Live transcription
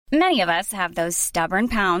Many of us have those stubborn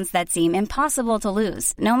pounds that seem impossible to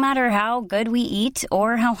lose, no matter how good we eat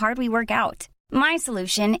or how hard we work out. My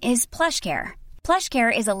solution is PlushCare.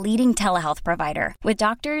 PlushCare is a leading telehealth provider with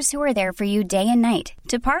doctors who are there for you day and night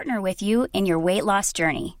to partner with you in your weight loss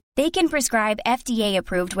journey. They can prescribe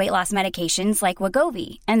FDA-approved weight loss medications like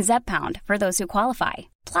Wegovy and Zepbound for those who qualify.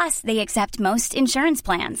 Plus, they accept most insurance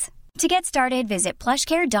plans. To get started, visit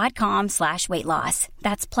plushcare.com/weightloss.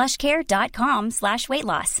 That's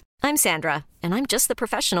plushcare.com/weightloss. I'm Sandra, and I'm just the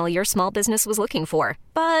professional your small business was looking for.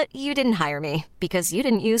 But you didn't hire me because you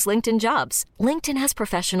didn't use LinkedIn Jobs. LinkedIn has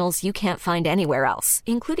professionals you can't find anywhere else,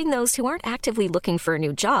 including those who aren't actively looking for a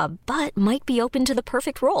new job, but might be open to the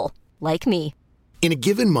perfect role, like me. In a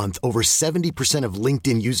given month, over 70% of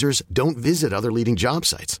LinkedIn users don't visit other leading job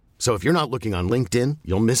sites. So if you're not looking on LinkedIn,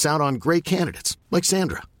 you'll miss out on great candidates like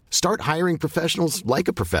Sandra. Start hiring professionals like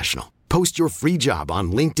a professional. Post your free job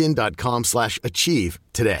on linkedin.com/achieve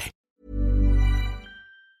today.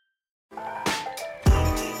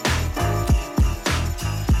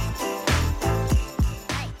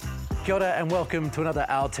 Kia ora and welcome to another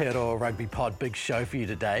Aotearoa Rugby Pod big show for you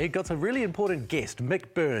today. Got a really important guest,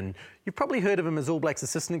 Mick Byrne. You've probably heard of him as All Blacks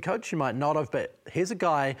assistant coach, you might not have, but here's a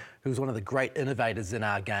guy who's one of the great innovators in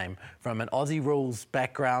our game. From an Aussie rules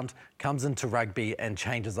background, comes into rugby and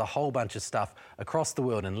changes a whole bunch of stuff across the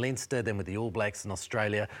world in Leinster, then with the All Blacks in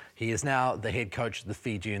Australia. He is now the head coach of the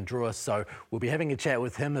Fijian Drua, so we'll be having a chat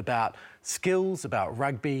with him about skills, about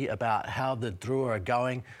rugby, about how the Drua are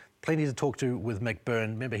going. Plenty to talk to with Mick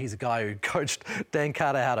Byrne. Remember, he's a guy who coached Dan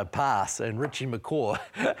Carter how to pass and Richie McCaw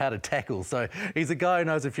how to tackle. So he's a guy who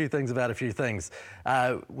knows a few things about a few things.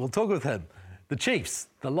 We'll talk with him. The Chiefs,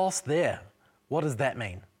 the loss there. What does that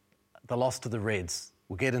mean? The loss to the Reds.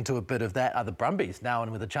 We'll get into a bit of that. Are the Brumbies now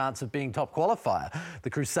and with a chance of being top qualifier?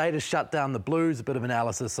 The Crusaders shut down the Blues. A bit of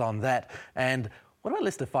analysis on that. And what about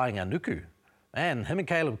Leicester Fainga'anuku? Man, him and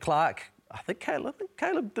Caleb Clark. I think Caleb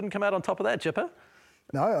didn't come out on top of that, Chipper.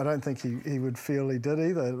 No, I don't think he would feel he did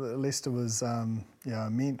either. Leicester was,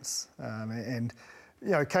 immense. And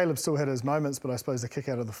Caleb still had his moments, but I suppose the kick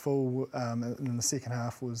out of the full in the second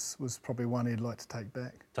half was probably one he'd like to take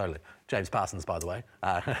back. Totally. James Parsons, by the way.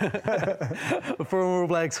 Former All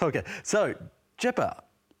Blacks hooker. So, Chipper,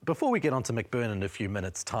 before we get on to Mick Byrne in a few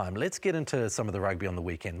minutes' time, let's get into some of the rugby on the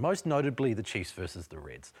weekend, most notably the Chiefs versus the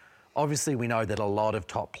Reds. Obviously, we know that a lot of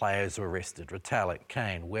top players were arrested. Retallick,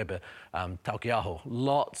 Kane, Weber, Taukiaho,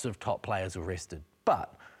 lots of top players were arrested.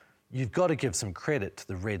 But you've got to give some credit to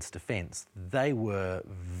the Reds' defence. They were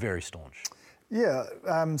very staunch. Yeah,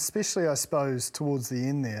 especially, I suppose, towards the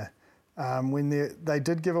end there, when they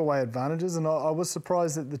did give away advantages. And I was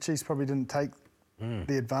surprised that the Chiefs probably didn't take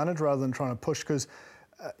the advantage rather than trying to push, because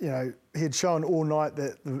he had shown all night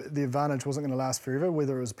that the advantage wasn't going to last forever,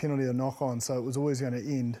 whether it was a penalty or knock-on, so it was always going to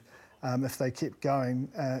end if they kept going.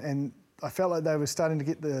 And I felt like they were starting to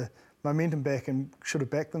get the momentum back and should have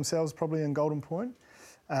backed themselves probably in Golden Point,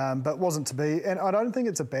 but wasn't to be. And I don't think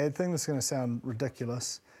it's a bad thing. This is going to sound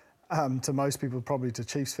ridiculous to most people, probably to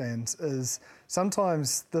Chiefs fans, is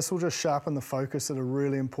sometimes this will just sharpen the focus at a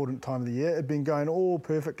really important time of the year. It had been going all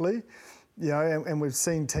perfectly, and we've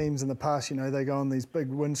seen teams in the past, they go on these big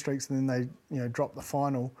win streaks and then they, drop the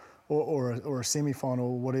final or a semi-final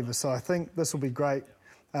or whatever. So I think this will be great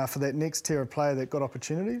for that next tier of player that got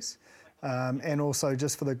opportunities, and also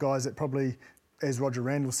just for the guys that probably, as Roger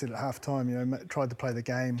Randall said at half-time, tried to play the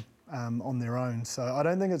game on their own. So I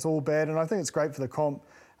don't think it's all bad, and I think it's great for the comp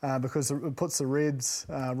because it puts the Reds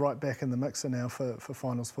right back in the mixer now for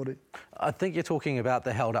finals footy. I think you're talking about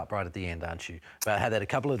the held up right at the end, aren't you? About how they had a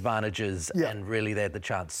couple of advantages and really they had the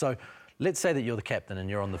chance. So let's say that you're the captain and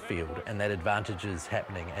you're on the field and that advantage is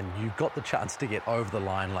happening and you've got the chance to get over the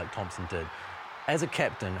line like Thompson did. As a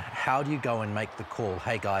captain, how do you go and make the call,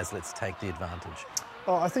 hey guys, let's take the advantage?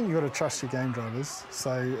 Oh, I think you've got to trust your game drivers.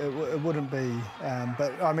 So it wouldn't be,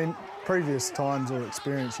 but I mean, previous times or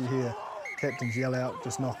experience you hear captains yell out,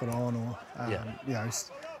 just knock it on, or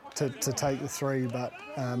to take the three. But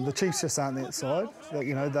the Chiefs just aren't that side.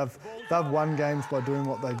 They've won games by doing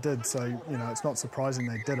what they did. So it's not surprising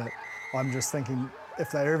they did it. I'm just thinking if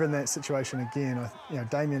they're ever in that situation again,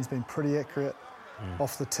 Damien's been pretty accurate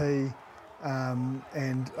off the tee,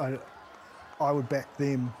 and I would back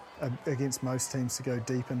them against most teams to go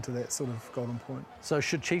deep into that sort of Golden Point. So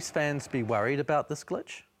should Chiefs fans be worried about this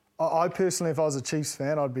glitch? I personally, if I was a Chiefs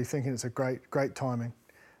fan, I'd be thinking it's a great timing.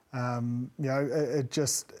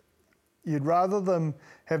 You'd rather them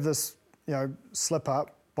have this, slip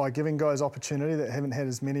up by giving guys opportunity that haven't had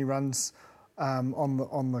as many runs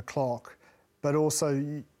on the clock, but also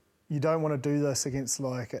you don't want to do this against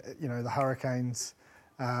the Hurricanes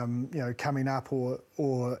coming up or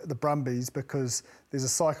the Brumbies, because there's a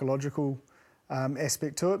psychological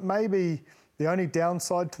aspect to it. Maybe the only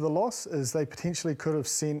downside to the loss is they potentially could have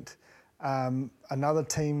sent another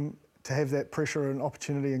team to have that pressure and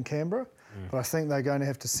opportunity in Canberra, but I think they're going to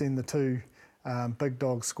have to send the two big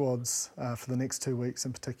dog squads for the next 2 weeks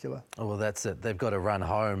in particular. Oh, well, that's it. They've got to run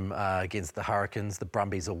home against the Hurricanes, the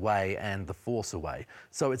Brumbies away and the Force away.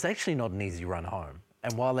 So it's actually not an easy run home.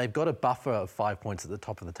 And while they've got a buffer of 5 points at the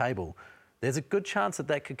top of the table, there's a good chance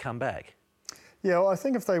that could come back. Yeah, well, I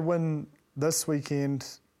think if they win this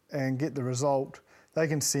weekend and get the result, they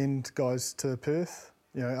can send guys to Perth,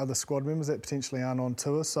 other squad members that potentially aren't on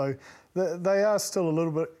tour. So they are still a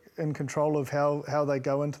little bit in control of how they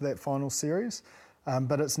go into that final series.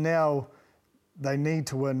 But it's now they need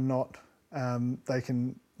to win, not they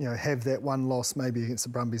can have that one loss maybe against the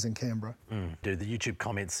Brumbies in Canberra. Dude, the YouTube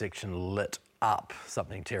comments section lit up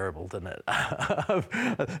something terrible, didn't it?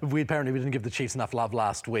 We didn't give the Chiefs enough love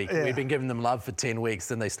last week. Yeah. We've been giving them love for 10 weeks,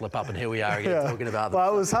 then they slip up and here we are again talking about them.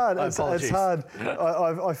 Well, it was hard. It's hard.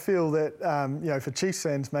 I feel that, for Chiefs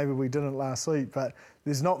fans, maybe we didn't last week, but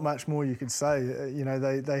there's not much more you could say.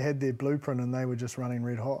 They had their blueprint and they were just running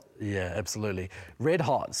red hot. Yeah, absolutely. Red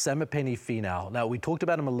hot, Samipeni Finau. Now, we talked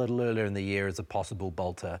about him a little earlier in the year as a possible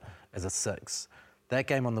bolter, as a 6. That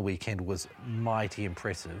game on the weekend was mighty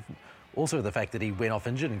impressive. Also, the fact that he went off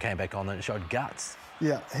injured and came back on and showed guts.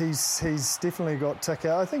 Yeah, he's definitely got tick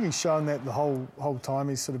out. I think he's shown that the whole time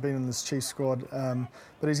he's sort of been in this Chiefs squad.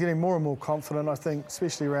 But he's getting more and more confident, I think,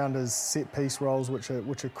 especially around his set-piece roles, which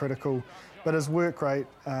are critical. But his work rate,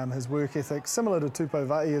 his work ethic, similar to Tupou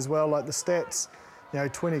Vaa'i as well, like the stats,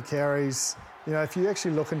 20 carries. If you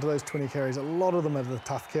actually look into those 20 carries, a lot of them are the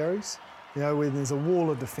tough carries. Where there's a wall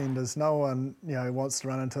of defenders, no one, wants to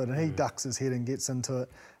run into it, and he ducks his head and gets into it.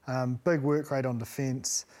 Big work rate on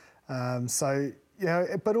defence.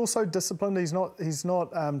 But also disciplined. He's not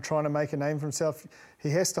trying to make a name for himself. He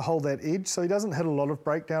has to hold that edge, so he doesn't hit a lot of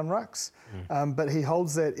breakdown rucks, but he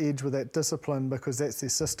holds that edge with that discipline because that's their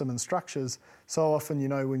system and structures. So often,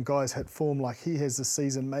 when guys hit form like he has this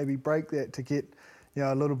season, maybe break that to get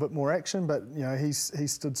a little bit more action, but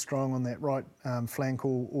he's stood strong on that right flank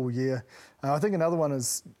all year. I think another one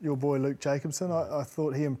is your boy Luke Jacobson. I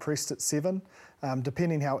thought he impressed at 7.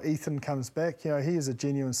 Depending how Ethan comes back, he is a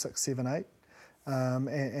genuine 6, 7, 8,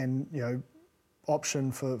 and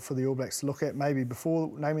option for the All Blacks to look at maybe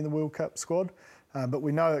before naming the World Cup squad. But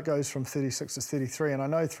we know it goes from 36 to 33, and I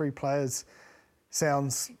know 3 players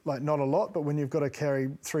sounds like not a lot, but when you've got to carry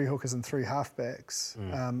 3 hookers and 3 halfbacks,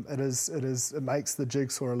 it makes the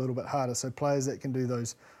jigsaw a little bit harder. So players that can do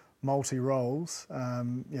those multi-roles,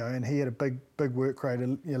 and he had a big work rate,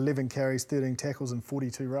 11 carries, 13 tackles and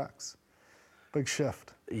 42 rucks. Big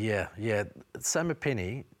shift. Yeah.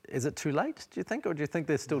 Samipeni, is it too late, do you think, or do you think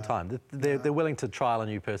there's still time? They're willing to trial a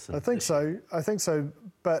new person? I think so,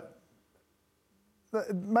 but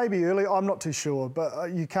maybe early. I'm not too sure,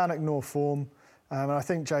 but you can't ignore form. And I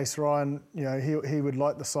think Jace Ryan, he would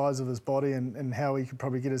like the size of his body and how he could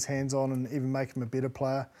probably get his hands on and even make him a better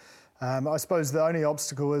player. I suppose the only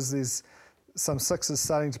obstacle is there's some 6s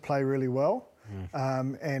starting to play really well,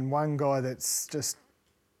 and one guy that's just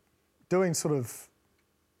doing sort of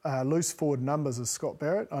loose forward numbers is Scott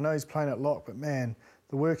Barrett. I know he's playing at lock, but man,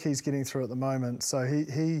 the work he's getting through at the moment. So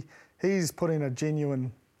he's putting a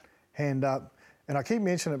genuine hand up. And I keep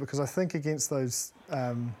mentioning it because I think against those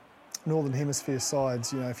Northern Hemisphere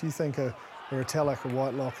sides, if you think a Retallick, a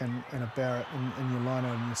Whitelock and a Barrett in your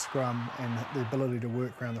line-out and your scrum and the ability to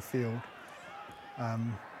work around the field,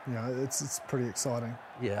 it's pretty exciting.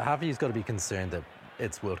 Yeah, half of you's got to be concerned that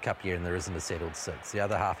it's World Cup year and there isn't a settled 6. The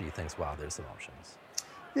other half of you thinks, wow, there's some options.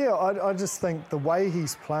 Yeah, I just think the way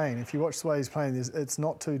he's playing, if you watch the way he's playing, it's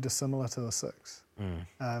not too dissimilar to a 6.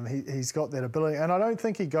 He's got that ability, and I don't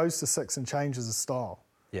think he goes to 6 and changes his style.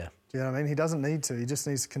 Yeah. Do you know what I mean? He doesn't need to. He just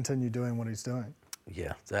needs to continue doing what he's doing.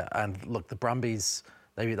 Yeah, and look, the Brumbies,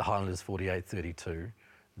 they beat the Highlanders 48-32.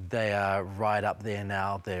 They are right up there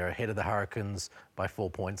now. They're ahead of the Hurricanes by 4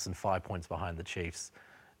 points and 5 points behind the Chiefs.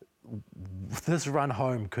 This run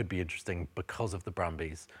home could be interesting because of the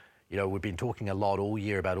Brumbies. We've been talking a lot all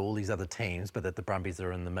year about all these other teams, but that the Brumbies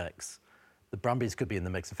are in the mix. The Brumbies could be in the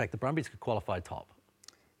mix. In fact, the Brumbies could qualify top.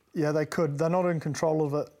 Yeah, they could. They're not in control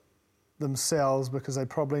of it themselves because they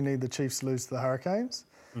probably need the Chiefs to lose to the Hurricanes.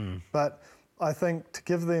 But I think to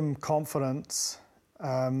give them confidence,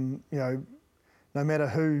 no matter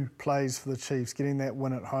who plays for the Chiefs, getting that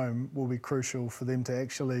win at home will be crucial for them to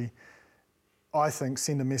actually, I think,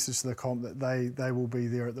 send a message to the comp that they will be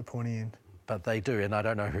there at the pointy end. But they do, and I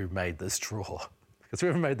don't know who made this draw. Because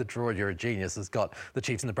whoever made the draw, you're a genius, has got the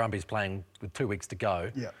Chiefs and the Brumbies playing with 2 weeks to go,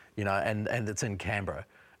 and it's in Canberra.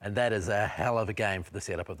 And that is a hell of a game for the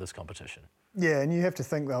setup of this competition. Yeah, and you have to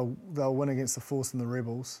think they'll win against the Force and the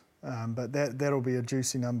Rebels, but that'll be a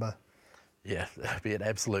juicy number. Yeah, that'll be an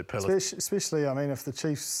absolute pillar. Especially, I mean, if the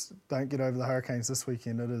Chiefs don't get over the Hurricanes this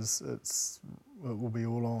weekend, it will be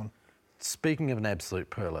all on. Speaking of an absolute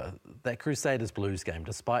perler, that Crusaders Blues game,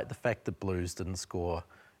 despite the fact that Blues didn't score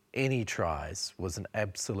any tries, was an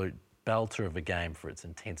absolute belter of a game for its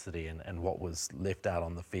intensity and what was left out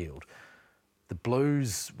on the field. The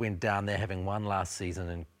Blues went down there having won last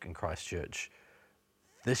season in Christchurch.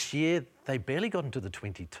 This year, they barely got into the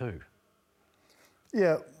 22.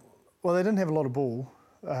 Yeah, well, they didn't have a lot of ball.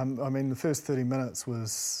 I mean, the first 30 minutes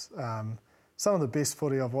was some of the best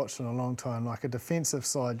footy I've watched in a long time, like a defensive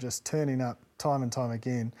side just turning up time and time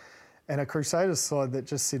again, and a Crusaders side that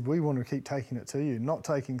just said, we want to keep taking it to you, not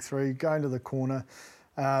taking three, going to the corner.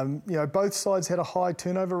 Both sides had a high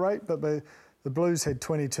turnover rate, but the Blues had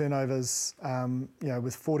 20 turnovers,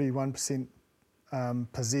 with 41%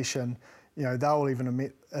 possession. They'll even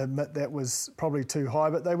admit that was probably too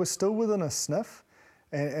high, but they were still within a sniff.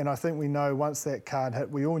 And I think we know once that card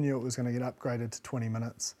hit, we all knew it was going to get upgraded to 20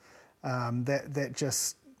 minutes. That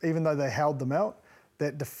just, even though they held them out,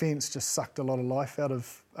 that defence just sucked a lot of life out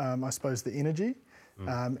of, I suppose, the energy.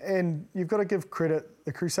 And you've got to give credit.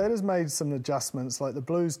 The Crusaders made some adjustments. Like the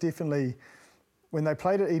Blues definitely, when they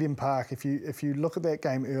played at Eden Park, if you look at that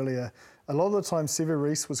game earlier, a lot of the time Sever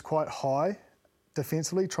Reece was quite high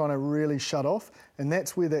defensively, trying to really shut off, and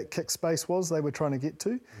that's where that kick space was they were trying to get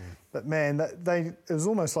to. But man, it was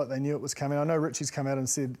almost like they knew it was coming. I know Richie's come out and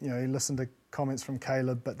said, he listened to comments from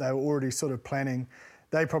Caleb, but they were already sort of planning.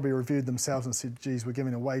 They probably reviewed themselves and said, geez, we're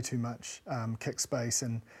giving away too much kick space,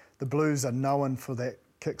 and the Blues are known for that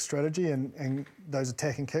kick strategy and those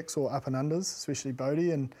attacking kicks or up and unders, especially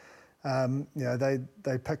Bodie, and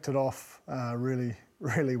they picked it off really,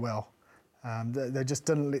 really well. They just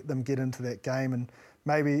didn't let them get into that game, and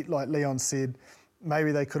maybe, like Leon said,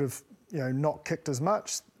 maybe they could have, not kicked as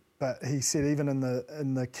much. But he said even in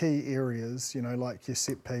the key areas, like your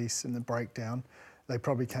set piece and the breakdown, they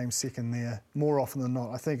probably came second there more often than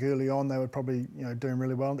not. I think early on they were probably doing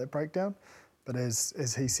really well in that breakdown, but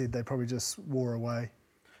as he said, they probably just wore away.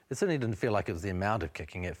 It certainly didn't feel like it was the amount of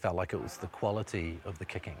kicking. It felt like it was the quality of the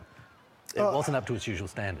kicking. It wasn't up to its usual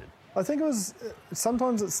standard. I think it was,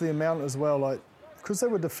 sometimes it's the amount as well, like, because they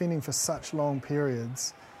were defending for such long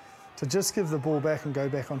periods, to just give the ball back and go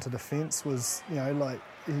back onto defence was,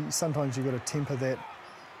 sometimes you've got to temper that,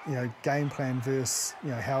 game plan versus,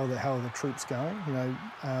 how are the troops going,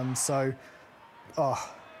 I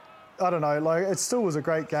don't know, like, it still was a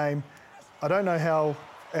great game. I don't know how,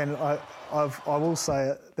 and I will say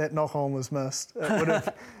it, that knock-on was missed.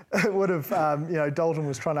 It would have, Dalton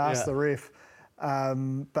was trying to ask the ref,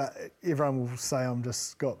 but everyone will say I'm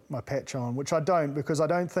just got my patch on, which I don't, because I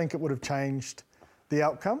don't think it would have changed the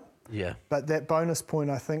outcome. Yeah. But that bonus point,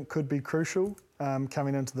 I think, could be crucial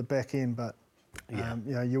coming into the back end, but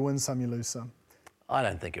you win some, you lose some. I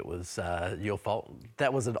don't think it was your fault.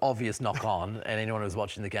 That was an obvious knock-on, and anyone who was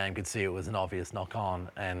watching the game could see it was an obvious knock-on,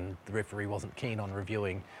 and the referee wasn't keen on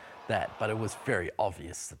reviewing that, but it was very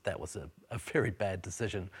obvious that was a very bad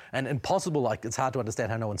decision. And impossible, like, it's hard to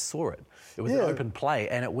understand how no one saw it. It was an open play,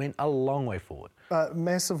 and it went a long way forward.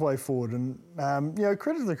 Massive way forward, and,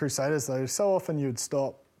 credit to the Crusaders, though. So often you'd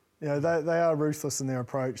stop. They are ruthless in their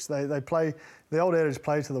approach. They play, the old adage,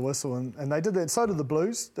 play to the whistle, and they did that. So did the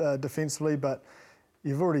Blues defensively, but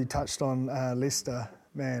you've already touched on Leicester.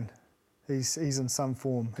 Man, he's in some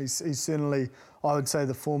form. He's certainly, I would say,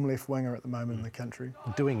 the form left winger at the moment in the country.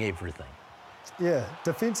 Doing everything. Yeah,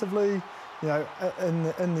 defensively, in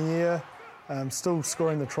the air, still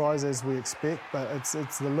scoring the tries as we expect, but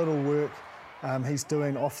it's the little work he's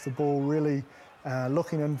doing off the ball, really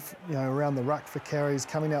looking in, around the ruck for carries,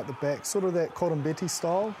 coming out the back, sort of that Cotombeti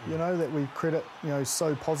style, that we credit,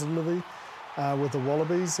 so positively with the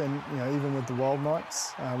Wallabies and, even with the Wild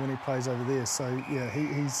Knights when he plays over there. So,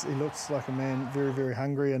 he looks like a man very, very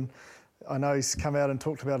hungry, and I know he's come out and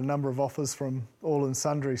talked about a number of offers from all and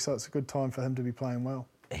sundry, so it's a good time for him to be playing well.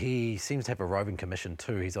 He seems to have a roving commission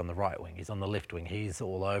too. He's on the right wing, he's on the left wing, he's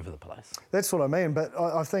all over the place. That's what I mean, but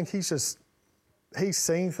I think he's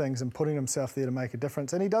seeing things and putting himself there to make a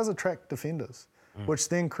difference, and he does attract defenders, which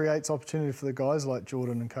then creates opportunity for the guys like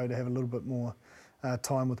Jordan and co to have a little bit more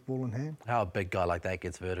time with ball in hand. How a big guy like that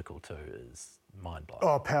gets vertical too is mind-blowing.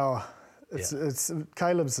 Oh, power. It's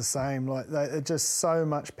Caleb's the same. Like, it's just so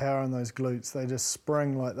much power in those glutes. They just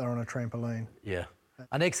spring like they're on a trampoline. Yeah.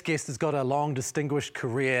 Our next guest has got a long, distinguished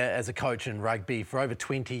career as a coach in rugby for over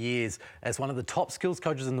 20 years as one of the top skills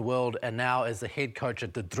coaches in the world and now as the head coach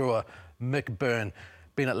at the Drua, Mick Byrne.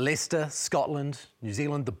 Been at Leicester, Scotland, New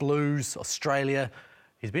Zealand, the Blues, Australia.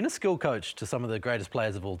 He's been a skill coach to some of the greatest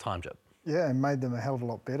players of all time, Jip. Yeah, and made them a hell of a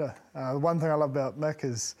lot better. The one thing I love about Mick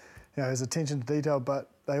is, his attention to detail,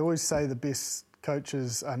 but they always say the best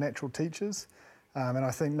coaches are natural teachers. And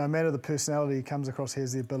I think no matter the personality he comes across, he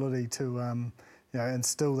has the ability to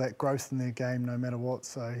instill that growth in their game no matter what.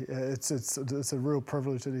 So it's a real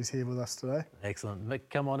privilege that he's here with us today. Excellent. Mick,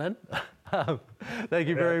 come on in. Thank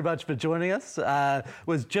you very much for joining us.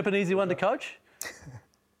 Was Jip an easy one to coach?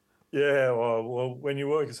 Yeah, well, when you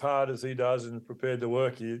work as hard as he does and prepared to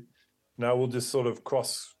work, we'll just sort of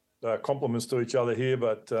cross compliments to each other here.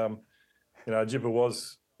 But, Jipper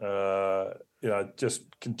was, just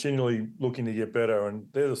continually looking to get better. And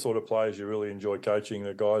they're the sort of players you really enjoy coaching,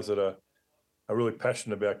 the guys that are really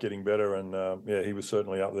passionate about getting better. And, he was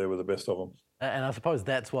certainly up there with the best of them. And I suppose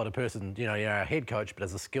that's what a person, you're a head coach, but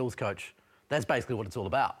as a skills coach, that's basically what it's all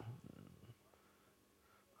about.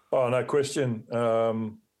 Oh, no question.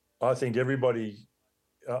 I think everybody,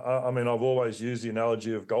 I've always used the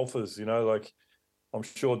analogy of golfers, like I'm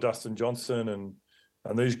sure Dustin Johnson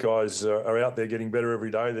and these guys are out there getting better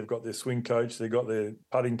every day. They've got their swing coach, they've got their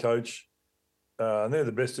putting coach, and they're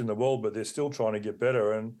the best in the world, but they're still trying to get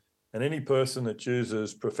better. And any person that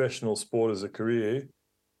chooses professional sport as a career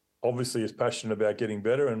obviously is passionate about getting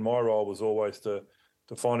better. And my role was always to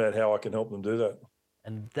find out how I can help them do that.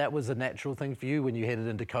 And that was a natural thing for you when you headed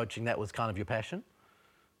into coaching, that was kind of your passion?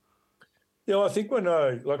 Yeah, I think when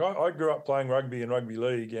I grew up playing rugby in rugby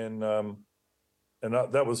league, and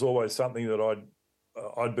that was always something that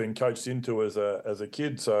I'd been coached into as a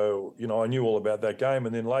kid. So I knew all about that game.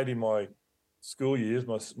 And then late in my school years,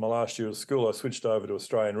 my last year of school, I switched over to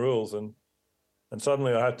Australian rules, and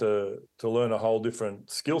suddenly I had to learn a whole different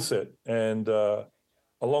skill set. And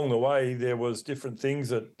along the way, there was different things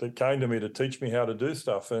that came to me to teach me how to do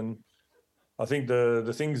stuff. And I think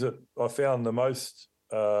the things that I found the most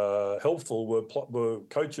helpful were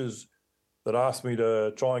coaches that asked me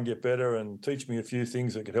to try and get better and teach me a few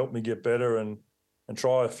things that could help me get better and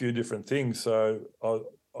try a few different things. So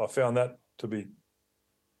I found that to be,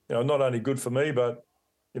 not only good for me, but,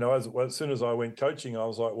 as soon as I went coaching, I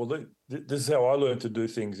was like, well, this is how I learned to do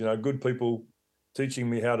things, good people teaching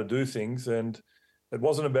me how to do things. And it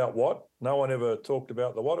wasn't about what. No one ever talked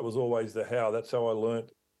about the what. It was always the how. That's how I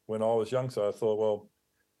learned when I was young. So I thought, well,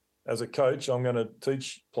 as a coach, I'm going to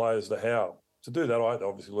teach players the how. To do that, I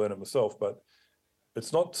obviously learn it myself, but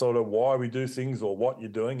it's not sort of why we do things or what you're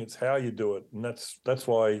doing, it's how you do it. And that's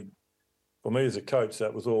why, for me as a coach,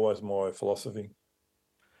 that was always my philosophy.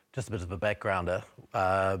 Just a bit of a backgrounder,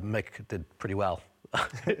 Mick did pretty well.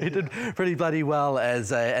 He did pretty bloody well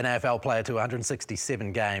as an AFL player to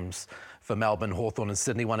 167 games for Melbourne, Hawthorn and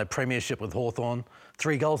Sydney, won a premiership with Hawthorn,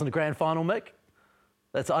 3 goals in the grand final, Mick.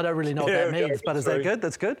 I don't really know what that means, but is that good?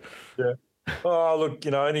 That's good? Yeah. Oh, look,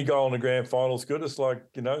 any goal in the grand final is good. It's like,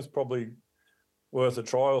 it's probably worth a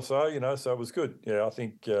try or so, so it was good. Yeah, I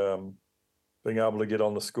think being able to get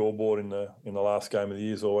on the scoreboard in the last game of the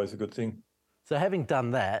year is always a good thing. So having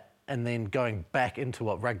done that and then going back into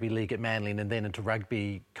rugby league at Manly and then into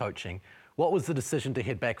rugby coaching, what was the decision to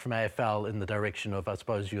head back from AFL in the direction of, I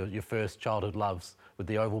suppose, your first childhood loves with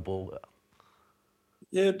the oval ball?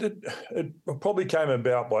 Yeah, it probably came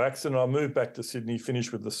about by accident. I moved back to Sydney,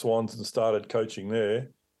 finished with the Swans and started coaching there.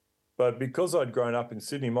 But because I'd grown up in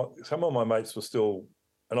Sydney, some of my mates were still...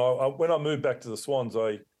 And when I moved back to the Swans,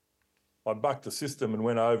 I bucked the system and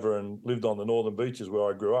went over and lived on the northern beaches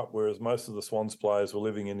where I grew up, whereas most of the Swans players were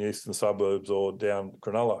living in the eastern suburbs or down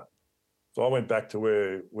Cronulla. So I went back to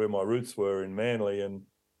where my roots were in Manly, and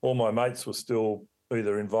all my mates were still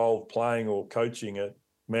either involved playing or coaching at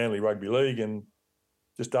Manly Rugby League, and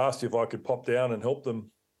just asked if I could pop down and help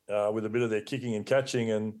them with a bit of their kicking and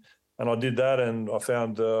catching. And I did that, and I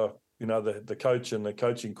found, the coach and the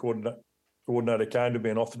coaching coordinator came to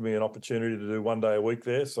me and offered me an opportunity to do 1 day a week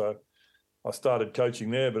there. So I started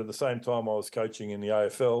coaching there, but at the same time I was coaching in the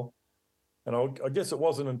AFL. And I guess it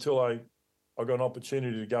wasn't until I got an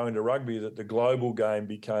opportunity to go into rugby that the global game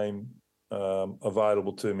became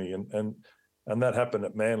available to me. And that happened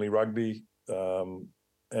at Manly Rugby.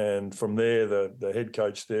 And from there, the head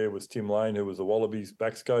coach there was Tim Lane, who was the Wallabies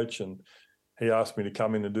backs coach, and he asked me to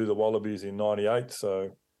come in and do the Wallabies in '98.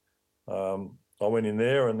 So I went in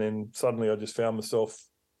there, and then suddenly I just found myself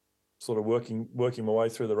sort of working my way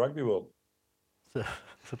through the rugby world.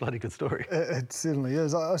 It's a bloody good story. It certainly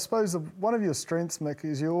is. I suppose one of your strengths, Mick,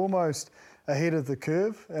 is you're almost ahead of the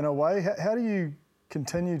curve in a way. How do you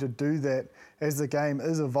continue to do that as the game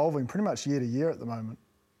is evolving pretty much year to year at the moment?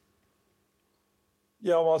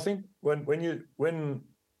 Yeah, well, I think when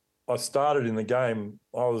I started in the game,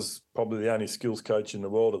 I was probably the only skills coach in the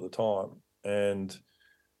world at the time, and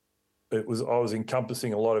I was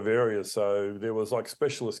encompassing a lot of areas. So there was like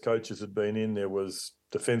specialist coaches had been in, there was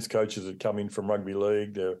defence coaches had come in from rugby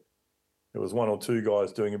league, there was one or two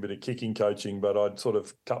guys doing a bit of kicking coaching, but I'd sort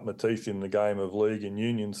of cut my teeth in the game of league and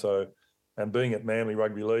union. So, and being at Manly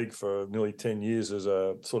Rugby League for nearly 10 years as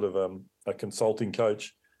a sort of a consulting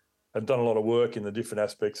coach, I'd done a lot of work in the different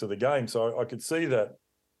aspects of the game. So I could see that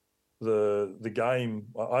the game,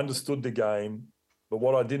 I understood the game, but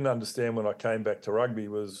what I didn't understand when I came back to rugby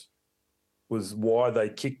was why they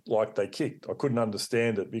kicked like they kicked. I couldn't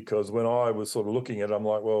understand it, because when I was sort of looking at it, I'm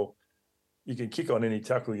like, well, you can kick on any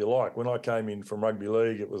tackle you like. When I came in from rugby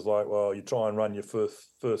league, it was like, well, you try and run your first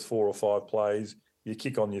 4 or 5 plays, you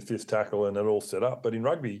kick on your 5th tackle and it all set up. But in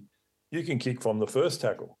rugby, you can kick from the first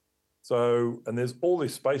tackle. So, and there's all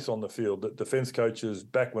this space on the field that defence coaches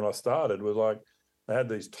back when I started were like, they had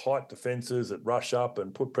these tight defences that rush up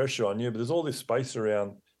and put pressure on you, but there's all this space around,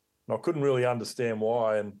 and I couldn't really understand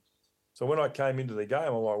why. And so when I came into the game,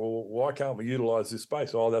 I'm like, well, why can't we utilise this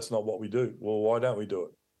space? Oh, that's not what we do. Well, why don't we do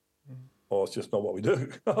it? Oh, it's just not what we do.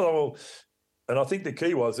 Well, and I think the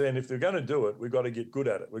key was then, if they're going to do it, we've got to get good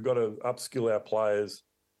at it. We've got to upskill our players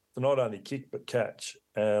to not only kick but catch.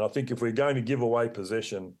 And I think if we're going to give away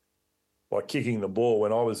possession by kicking the ball,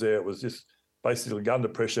 when I was there, it was just basically under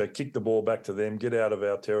pressure, kick the ball back to them, get out of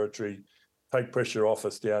our territory, take pressure off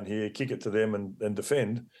us down here, kick it to them and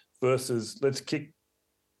defend, versus let's kick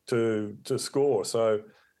to score. So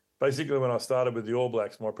basically, when I started with the All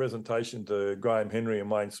Blacks, my presentation to Graham Henry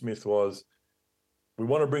and Wayne Smith was, we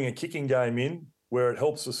want to bring a kicking game in where it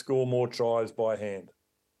helps us score more tries by hand.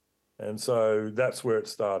 And so that's where it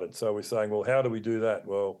started. So we're saying, well, how do we do that?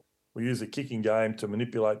 Well, we use a kicking game to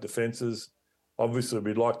manipulate defences. Obviously,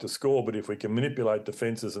 we'd like to score, but if we can manipulate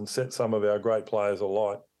defences and set some of our great players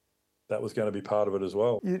alight, that was going to be part of it as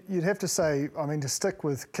well. You'd have to say, I mean, to stick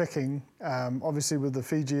with kicking, obviously with the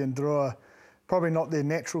Fijian Drua, probably not their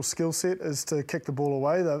natural skill set is to kick the ball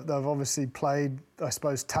away. They've obviously played, I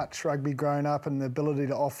suppose, touch rugby growing up, and the ability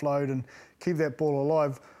to offload and keep that ball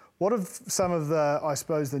alive. What are some of the, I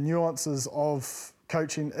suppose, the nuances of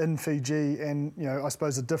coaching in Fiji and, you know, I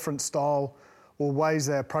suppose a different style or ways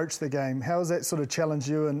they approach the game? How has that sort of challenged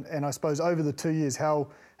you? And I suppose over the 2 years, how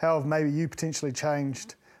have maybe you potentially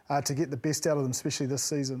changed to get the best out of them, especially this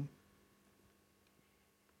season?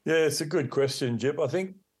 Yeah, it's a good question, Jip. I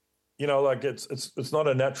think, you know, like it's not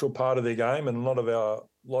a natural part of their game, and a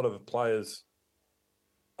lot of players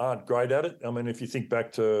aren't great at it. I mean, if you think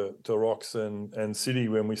back to Rox and City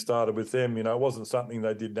when we started with them, you know, it wasn't something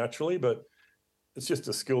they did naturally, but it's just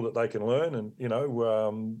a skill that they can learn, and you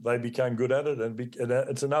know, they became good at it, and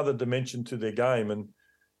it's another dimension to their game. And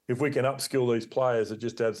if we can upskill these players, it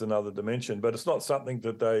just adds another dimension. But it's not something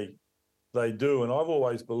that they do. And I've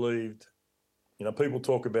always believed, you know, people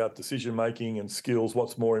talk about decision making and skills.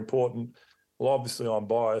 What's more important? Well, obviously I'm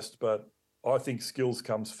biased, but I think skills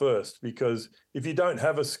comes first, because if you don't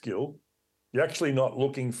have a skill, you're actually not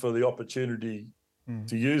looking for the opportunity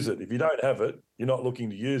to use it. If you don't have it, you're not looking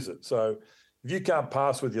to use it. So if you can't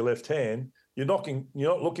pass with your left hand, you're not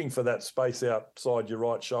looking for that space outside your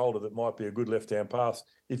right shoulder that might be a good left-hand pass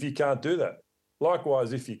if you can't do that.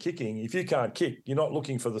 Likewise, if you're kicking, if you can't kick, you're not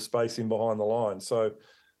looking for the space in behind the line. So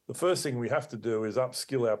the first thing we have to do is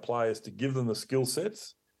upskill our players to give them the skill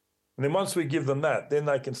sets. And then once we give them that, then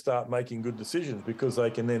they can start making good decisions, because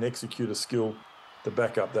they can then execute a skill to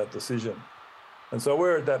back up that decision. And so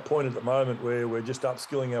we're at that point at the moment where we're just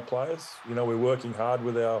upskilling our players. You know, we're working hard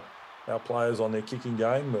with our players on their kicking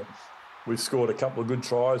game. We've scored a couple of good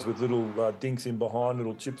tries with little dinks in behind,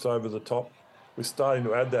 little chips over the top. We're starting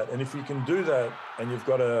to add that. And if you can do that, and you've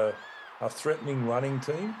got a threatening running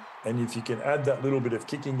team, and if you can add that little bit of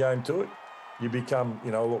kicking game to it, you become,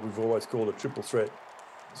 you know, what we've always called a triple threat.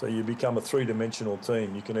 So you become a three-dimensional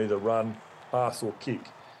team. You can either run, pass, or kick.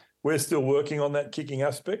 We're still working on that kicking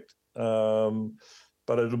aspect,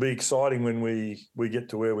 but it'll be exciting when we get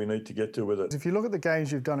to where we need to get to with it. If you look at the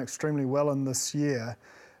games you've done extremely well in this year,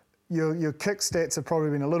 your kick stats have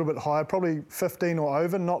probably been a little bit higher, probably 15 or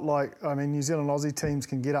over, not like, I mean, New Zealand Aussie teams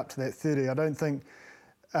can get up to that 30. I don't think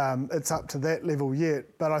it's up to that level yet,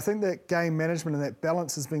 but I think that game management and that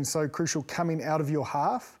balance has been so crucial coming out of your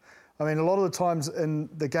half. I mean, a lot of the times in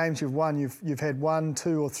the games you've won, you've had 1,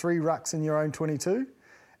 2 or 3 rucks in your own 22,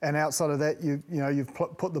 and outside of that, you've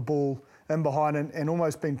put the ball in behind and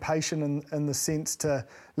almost been patient in the sense to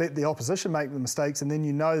let the opposition make the mistakes, and then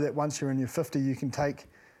you know that once you're in your 50, you can take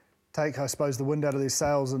take, I suppose, the wind out of their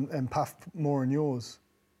sails and puff more in yours.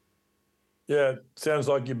 Yeah, sounds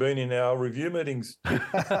like you've been in our review meetings.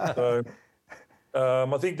 So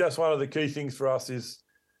I think that's one of the key things for us is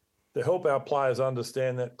to help our players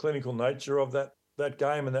understand that clinical nature of that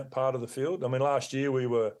game and that part of the field. I mean, last year we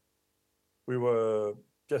were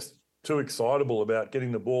just too excitable about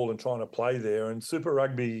getting the ball and trying to play there. And Super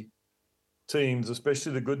Rugby teams,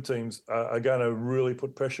 especially the good teams, are going to really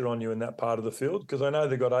put pressure on you in that part of the field because I know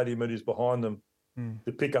they've got 80 metres behind them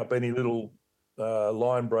to pick up any little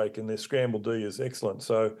line break, and their scramble D is excellent.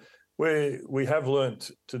 So we have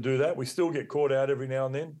learnt to do that. We still get caught out every now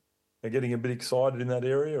and then and getting a bit excited in that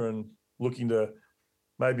area and looking to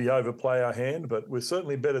maybe overplay our hand, but we're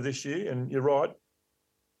certainly better this year. And you're right,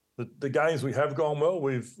 the games we have gone well,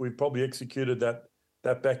 we've probably executed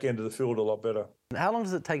that back end of the field a lot better. How long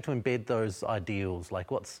does it take to embed those ideals? Like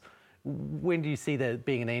when do you see that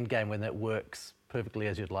being an end game when that works perfectly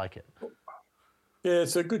as you'd like it? Yeah,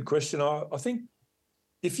 it's a good question. I think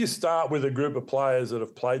if you start with a group of players that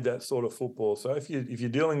have played that sort of football, so if you're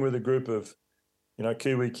dealing with a group of,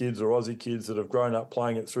 Kiwi kids or Aussie kids that have grown up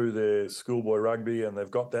playing it through their schoolboy rugby and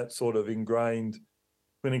they've got that sort of ingrained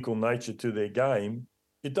clinical nature to their game,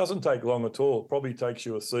 it doesn't take long at all. It probably takes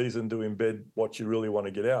you a season to embed what you really want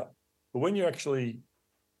to get out. But when you're actually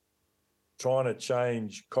trying to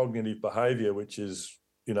change cognitive behaviour, which is,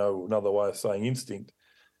 another way of saying instinct,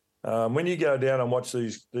 when you go down and watch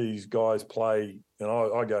these guys play, and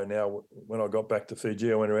I go now, when I got back to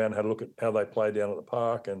Fiji, I went around and had a look at how they play down at the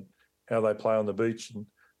park and how they play on the beach, and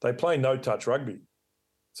they play no-touch rugby.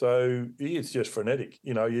 So it's just frenetic.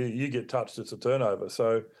 You get touched, it's a turnover.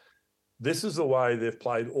 So this is the way they've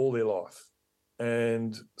played all their life.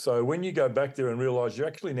 And so when you go back there and realise you're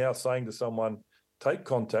actually now saying to someone, take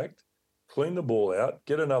contact, clean the ball out,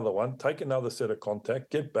 get another one, take another set of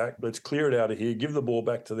contact, get back, let's clear it out of here, give the ball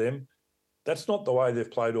back to them. That's not the way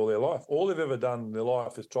they've played all their life. All they've ever done in their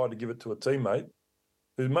life is try to give it to a teammate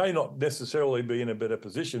who may not necessarily be in a better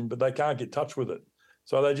position, but they can't get touch with it.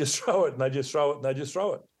 So they just throw it and they just throw it and they just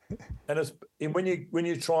throw it. And when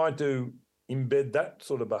you try to embed that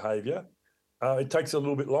sort of behaviour, it takes a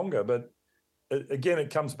little bit longer. But again, it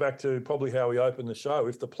comes back to probably how we opened the show.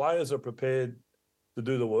 If the players are prepared to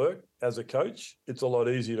do the work as a coach, it's a lot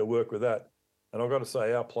easier to work with that. And I've got to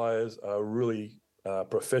say, our players are really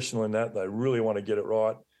professional in that. They really want to get it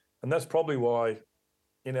right. And that's probably why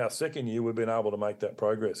in our second year we've been able to make that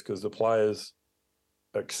progress, because the players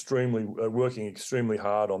are working extremely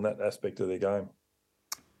hard on that aspect of their game.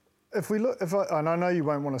 And I know you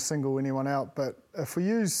won't want to single anyone out, but if we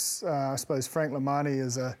use, I suppose, Frank Lamani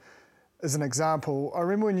as an example, I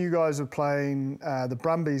remember when you guys were playing the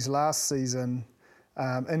Brumbies last season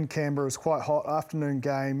in Canberra. It was quite hot, afternoon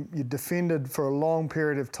game. You defended for a long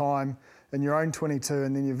period of time in your own 22,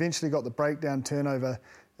 and then you eventually got the breakdown turnover,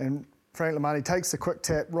 and Frank Lamani takes the quick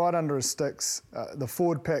tap right under his sticks. The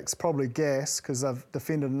forward pack's probably gas because they've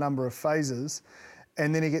defended a number of phases.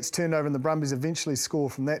 And then he gets turned over and the Brumbies eventually score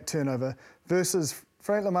from that turnover, versus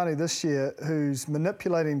Frank Lamani this year, who's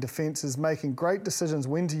manipulating defences, making great decisions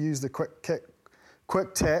when to use the quick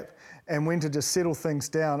tap and when to just settle things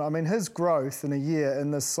down. I mean, his growth in a year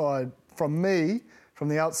in this side, from the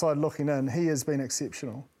outside looking in, he has been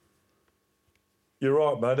exceptional. You're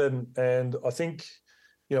right, mate. And I think,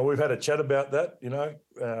 we've had a chat about that, and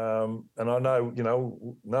I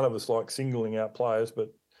know, none of us like singling out players, but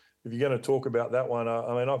if you're going to talk about that one,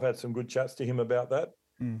 I've had some good chats to him about that.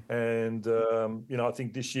 And, I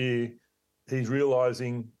think this year he's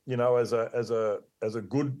realising, as a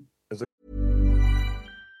good.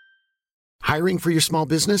 Hiring for your small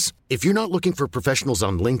business? If you're not looking for professionals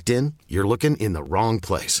on LinkedIn, you're looking in the wrong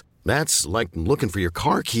place. That's like looking for your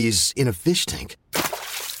car keys in a fish tank.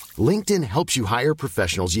 LinkedIn helps you hire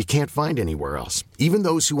professionals you can't find anywhere else, even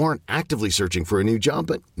those who aren't actively searching for a new job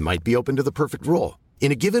but might be open to the perfect role.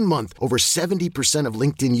 In a given month, over 70% of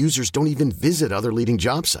LinkedIn users don't even visit other leading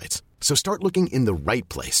job sites. So start looking in the right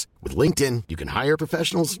place. With LinkedIn, you can hire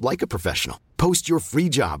professionals like a professional. Post your free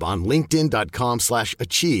job on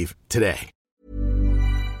linkedin.com/achieve today.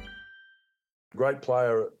 Great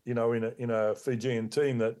player, in a Fijian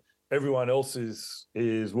team that everyone else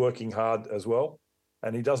is working hard as well.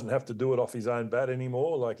 And he doesn't have to do it off his own bat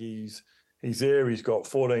anymore. Like he's there, he's got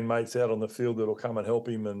 14 mates out on the field that'll come and help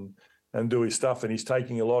him and do his stuff. And he's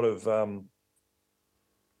taking a lot of,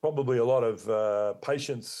 probably a lot of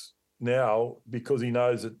patience now, because he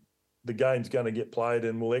knows that the game's going to get played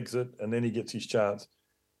and will exit, and then he gets his chance.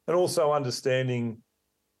 And also understanding,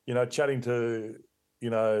 chatting to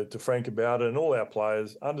Frank about it and all our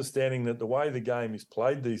players, understanding that the way the game is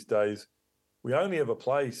played these days, we only ever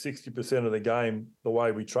play 60% of the game the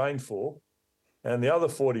way we train for, and the other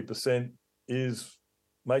 40% is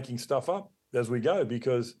making stuff up as we go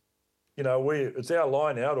because, it's our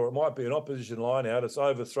line out, or it might be an opposition line out, it's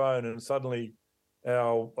overthrown, and suddenly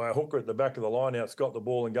our hooker at the back of the line out's got the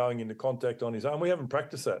ball and going into contact on his own. We haven't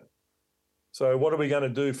practiced that. So what are we going to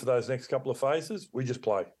do for those next couple of phases? We just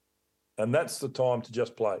play. And that's the time to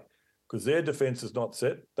just play because their defence is not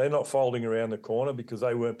set. They're not folding around the corner because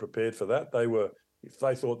they weren't prepared for that. If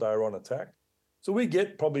they thought they were on attack. So we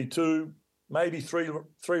get probably 2, maybe three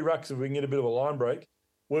rucks if we can get a bit of a line break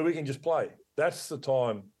where we can just play. That's the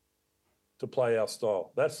time to play our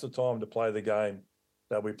style. That's the time to play the game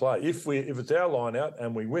that we play. If it's our line out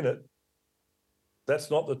and we win it,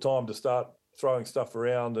 that's not the time to start throwing stuff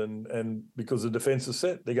around and because the defence is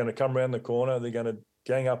set. They're going to come around the corner, they're going to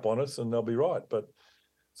gang up on us and they'll be right. But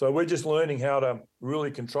so we're just learning how to really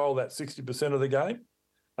control that 60% of the game.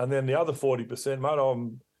 And then the other 40%,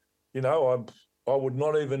 mate, I would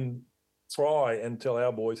not even try and tell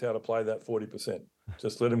our boys how to play that 40%.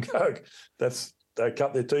 Just let them go. They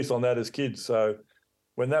cut their teeth on that as kids. So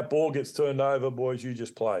when that ball gets turned over, boys, you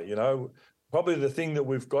just play. Probably the thing that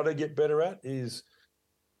we've got to get better at is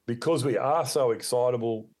because we are so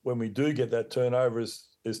excitable when we do get that turnover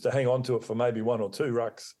is to hang on to it for maybe 1 or 2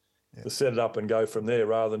 rucks to set it up and go from there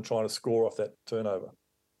rather than trying to score off that turnover.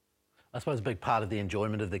 I suppose a big part of the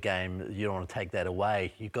enjoyment of the game, you don't want to take that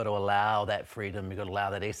away. You've got to allow that freedom. You've got to allow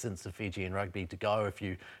that essence of Fijian rugby to go. If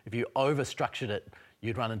you over-structured it,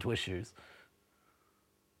 you'd run into issues.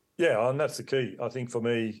 Yeah, and that's the key. I think for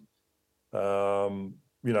me,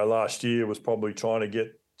 last year was probably trying to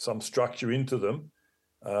get some structure into them.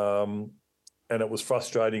 And it was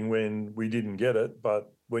frustrating when we didn't get it.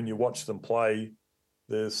 But when you watch them play,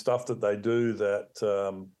 there's stuff that they do that,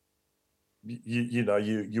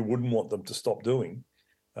 you wouldn't want them to stop doing.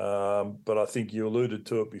 But I think you alluded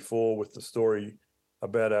to it before with the story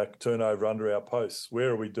about our turnover under our posts. Where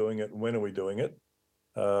are we doing it and when are we doing it?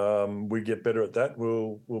 We get better at that.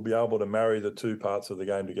 We'll be able to marry the 2 parts of the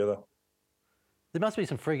game together. There must be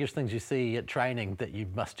some freakish things you see at training that you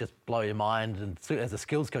must just blow your mind and as a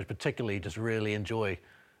skills coach particularly just really enjoy.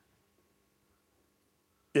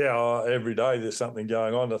 Yeah, every day there's something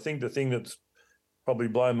going on. I think the thing that's probably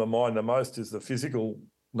blown my mind the most is the physical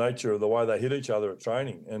nature of the way they hit each other at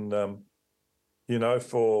training. And,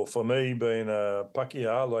 for me being a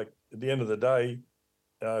pakeha, like at the end of the day,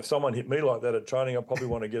 if someone hit me like that at training, I probably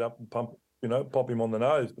want to get up and pop him on the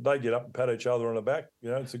nose. But they get up and pat each other on the back.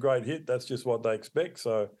 It's a great hit. That's just what they expect.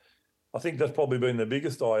 So I think that's probably been the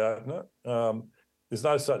biggest eye-opener. There's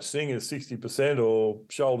no such thing as 60% or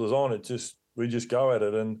shoulders on. We just go at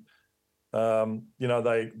it. And,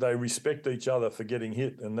 they respect each other for getting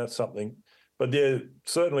hit, and that's something. But yeah,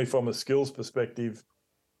 certainly from a skills perspective,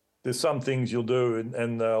 there's some things you'll do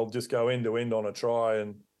and they'll just go end to end on a try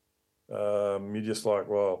and you're just like,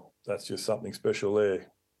 well, that's just something special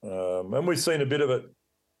there. And we've seen a bit of it.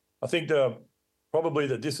 I think probably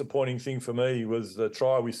the disappointing thing for me was the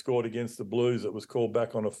try we scored against the Blues that was called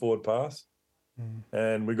back on a forward pass.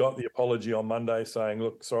 And we got the apology on Monday saying,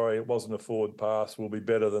 look, sorry, it wasn't a forward pass. We'll be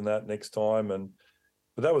better than that next time.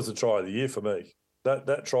 But that was the try of the year for me.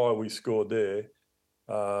 That try we scored there.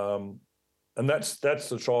 And that's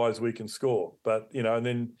the tries we can score. But, and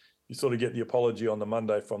then you sort of get the apology on the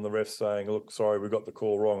Monday from the refs saying, look, sorry, we got the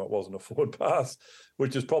call wrong. It wasn't a forward pass,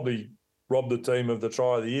 which has probably robbed the team of the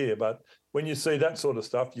try of the year. But when you see that sort of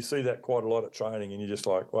stuff, you see that quite a lot at training and you're just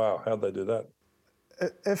like, wow, how'd they do that?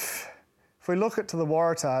 If we look at the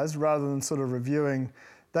Waratahs, rather than sort of reviewing,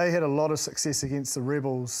 they had a lot of success against the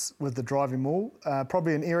Rebels with the driving maul.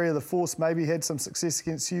 Probably an area of the force maybe had some success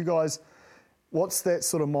against you guys. What's that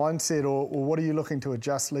sort of mindset or what are you looking to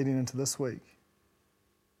adjust leading into this week?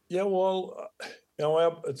 Yeah, well,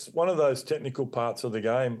 it's one of those technical parts of the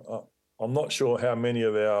game. I'm not sure how many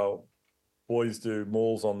of our boys do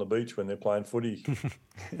mauls on the beach when they're playing footy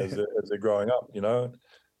as they're growing up,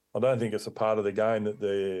 I don't think it's a part of the game that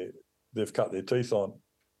they've cut their teeth on.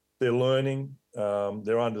 They're learning,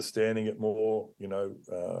 they're understanding it more.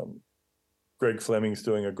 Greg Fleming's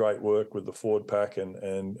doing a great work with the forward pack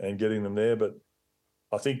and getting them there. But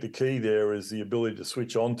I think the key there is the ability to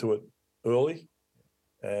switch on to it early.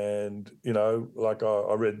 And, like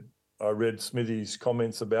I read Smithy's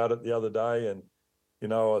comments about it the other day and,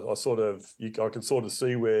 I can sort of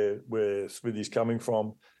see where Smithy's coming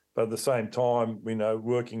from. But at the same time,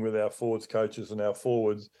 working with our forwards coaches and our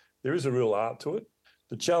forwards, there is a real art to it.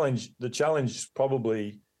 The challenge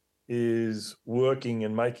probably is working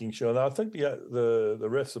and making sure. And I think the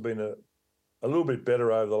refs have been a little bit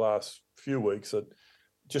better over the last few weeks at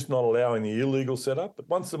just not allowing the illegal setup. But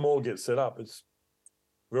once the maul gets set up, it's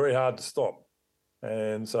very hard to stop.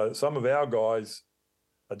 And so some of our guys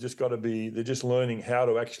are just they're just learning how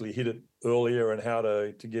to actually hit it earlier and how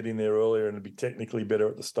to get in there earlier and to be technically better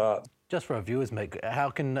at the start. Just for our viewers, Mick, how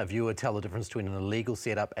can a viewer tell the difference between an illegal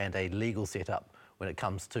setup and a legal setup when it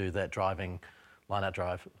comes to that driving, line-out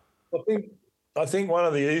drive? I think one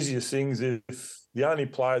of the easiest things is if the only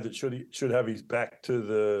player that should have his back to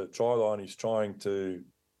the try line he's trying to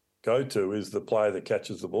go to is the player that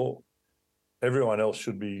catches the ball. Everyone else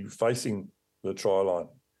should be facing the try line.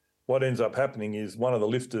 What ends up happening is one of the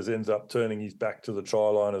lifters ends up turning his back to the try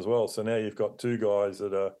line as well. So now you've got two guys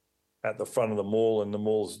that are at the front of the maul and the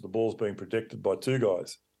ball's being protected by two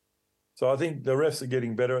guys. So I think the refs are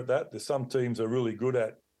getting better at that. There's some teams are really good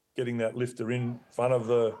at getting that lifter in front of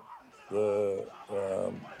the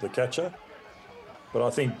catcher. But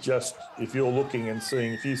I think just if you're looking and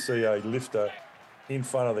seeing, if you see a lifter in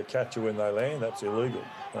front of the catcher when they land, that's illegal.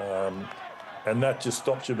 And that just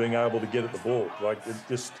stops you being able to get at the ball.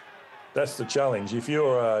 That's the challenge. If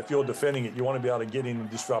you're defending it, you want to be able to get in and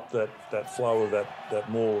disrupt that flow of that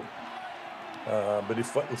maul. But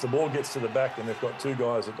if the ball gets to the back and they've got two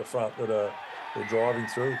guys at the front that are driving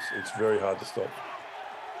through, it's very hard to stop.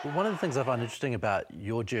 Well, one of the things I find interesting about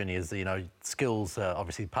your journey is, skills are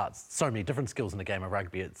obviously so many different skills in the game of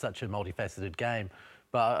rugby. It's such a multifaceted game.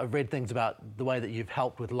 But I've read things about the way that you've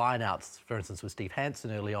helped with line-outs, for instance, with Steve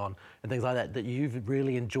Hansen early on, and things like that you've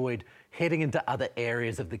really enjoyed heading into other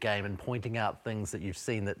areas of the game and pointing out things that you've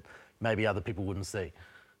seen that maybe other people wouldn't see.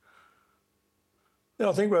 Yeah,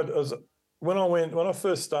 I think when I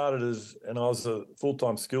first started and I was a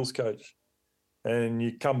full-time skills coach, and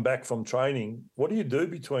you come back from training, what do you do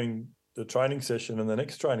between the training session and the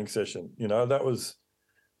next training session? That was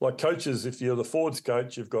like coaches. If you're the forwards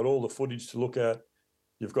coach, you've got all the footage to look at.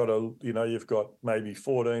 You've got maybe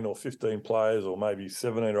 14 or 15 players or maybe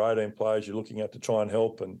 17 or 18 players you're looking at to try and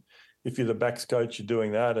help. And if you're the backs coach, you're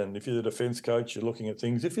doing that. And if you're the defence coach, you're looking at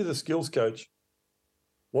things. If you're the skills coach,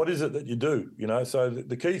 what is it that you do? So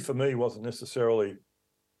the key for me wasn't necessarily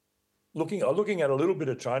looking at a little bit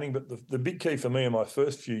of training, but the big key for me in my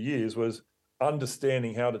first few years was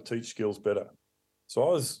understanding how to teach skills better. So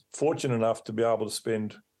I was fortunate enough to be able to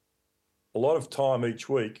spend a lot of time each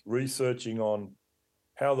week researching on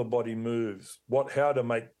how the body moves, how to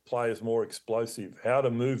make players more explosive, how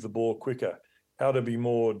to move the ball quicker, how to be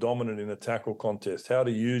more dominant in a tackle contest, how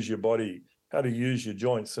to use your body, how to use your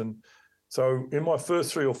joints. And so in my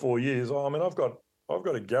first 3 or 4 years, I've got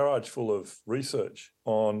a garage full of research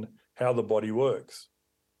on how the body works.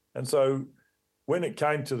 And so when it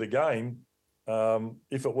came to the game,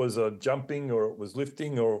 if it was a jumping or it was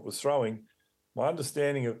lifting or it was throwing, my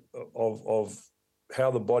understanding of how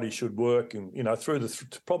the body should work and, through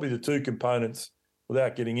probably the two components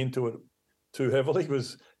without getting into it too heavily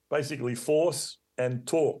was basically force and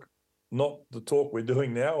torque, not the torque we're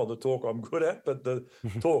doing now or the torque I'm good at, but the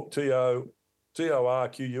torque,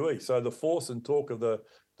 T-O-R-Q-U-E. So the force and torque of the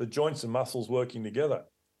joints and muscles working together.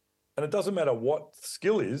 And it doesn't matter what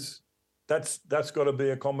skill is, that's got to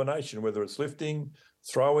be a combination, whether it's lifting,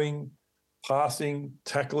 throwing, passing,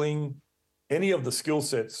 tackling. Any of the skill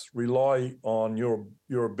sets rely on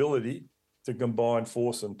your ability to combine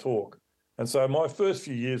force and torque. And so my first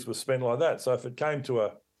few years were spent like that. So if it came to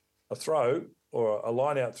a throw or a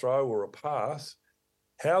line-out throw or a pass,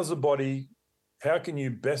 how can you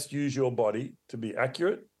best use your body to be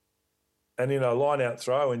accurate? And in a line-out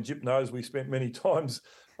throw, and Jip knows we spent many times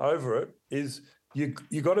over it, is you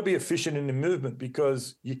got to be efficient in the movement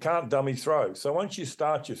because you can't dummy throw. So once you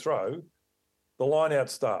start your throw, the line-out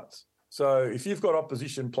starts. So if you've got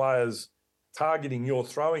opposition players targeting your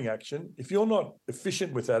throwing action, if you're not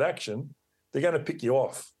efficient with that action, they're going to pick you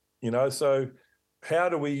off, So how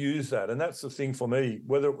do we use that? And that's the thing for me,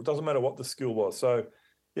 it doesn't matter what the skill was. So,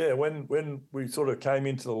 yeah, when we sort of came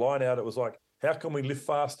into the line out, it was like, how can we lift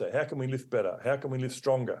faster? How can we lift better? How can we lift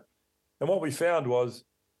stronger? And what we found was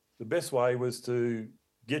the best way was to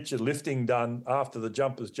get your lifting done after the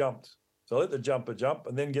jumper's jumped. So let the jumper jump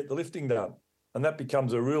and then get the lifting done. And that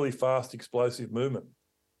becomes a really fast, explosive movement.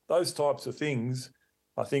 Those types of things,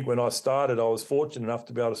 I think when I started, I was fortunate enough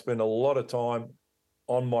to be able to spend a lot of time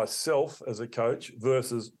on myself as a coach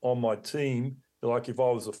versus on my team. Like if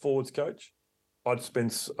I was a forwards coach, I'd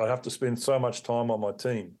have to spend so much time on my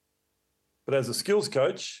team. But as a skills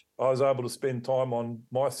coach, I was able to spend time on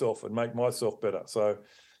myself and make myself better. So,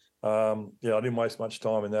 I didn't waste much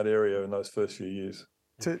time in that area in those first few years.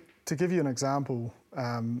 To give you an example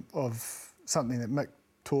of something that Mick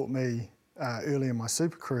taught me early in my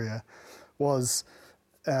super career was,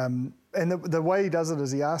 and the way he does it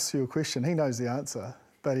is he asks you a question, he knows the answer,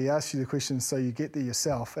 but he asks you the questions so you get there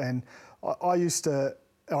yourself. And I'd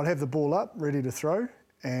have the ball up, ready to throw,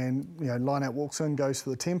 and line out walks in, goes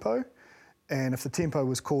for the tempo. And if the tempo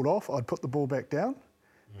was called off, I'd put the ball back down,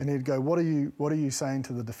 and he'd go, what are you saying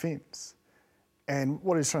to the defence? And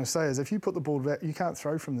what he's trying to say is, if you put the ball back, you can't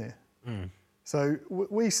throw from there. So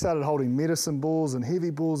we started holding medicine balls and heavy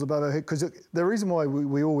balls above our head, because the reason why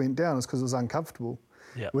we all went down is because it was uncomfortable.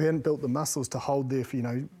 Yep. We hadn't built the muscles to hold there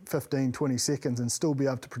for 15, 20 seconds and still be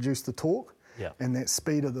able to produce the torque. Yep. And that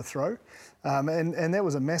speed of the throw. And that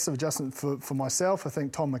was a massive adjustment for myself. I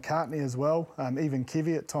think Tom McCartney as well, even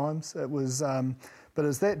Kevy at times. It was, but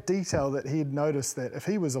it's that detail that he'd noticed that if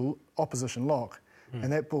he was an opposition lock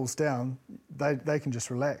and that ball's down, they can just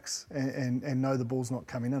relax and know the ball's not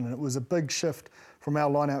coming in. And it was a big shift from our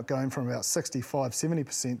line-out going from about 65,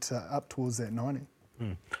 70% to up towards that 90.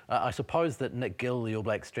 I suppose that Nick Gill, the All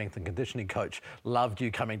Blacks strength and conditioning coach, loved you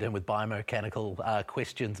coming in with biomechanical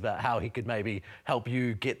questions about how he could maybe help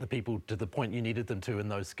you get the people to the point you needed them to in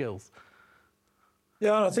those skills.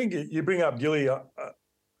 Yeah, and I think you bring up Gilly,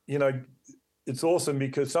 it's awesome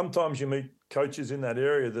because sometimes you meet coaches in that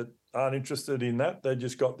area that aren't interested in that. They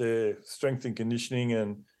just got their strength and conditioning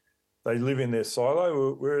and they live in their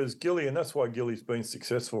silo, whereas Gilly, and that's why Gilly's been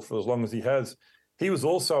successful for as long as he has, he was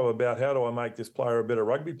also about how do I make this player a better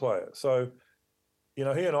rugby player. So, he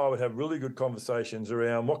and I would have really good conversations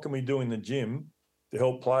around what can we do in the gym to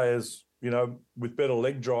help players, with better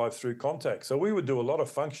leg drive through contact. So we would do a lot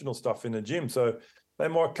of functional stuff in the gym. So they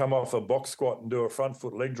might come off a box squat and do a front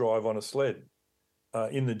foot leg drive on a sled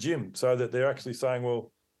in the gym so that they're actually saying,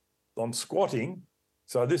 well, I'm squatting.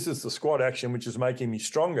 So this is the squat action, which is making me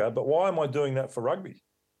stronger. But why am I doing that for rugby?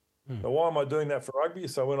 So why am I doing that for rugby?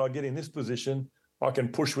 So when I get in this position, I can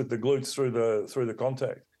push with the glutes through the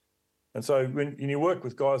contact. And so when you work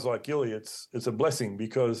with guys like Gilly, it's a blessing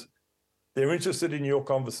because they're interested in your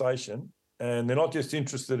conversation and they're not just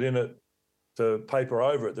interested in it to paper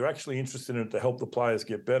over it. They're actually interested in it to help the players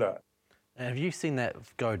get better. And have you seen that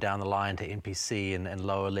go down the line to NPC and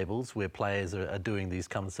lower levels where players are doing these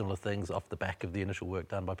kind of similar things off the back of the initial work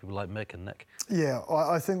done by people like Mick and Nick? Yeah,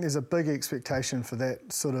 I think there's a big expectation for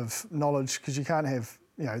that sort of knowledge because you can't have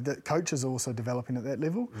that coaches are also developing at that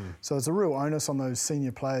level. So it's a real onus on those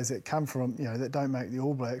senior players that come from, that don't make the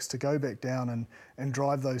All Blacks to go back down and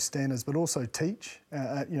drive those standards, but also teach,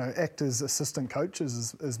 act as assistant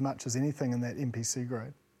coaches as much as anything in that NPC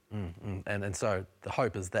grade. And so the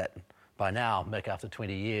hope is that by now, Mick, after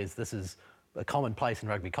 20 years, this is a commonplace in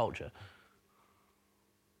rugby culture.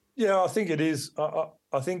 Yeah, I think it is.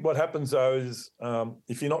 I think what happens though is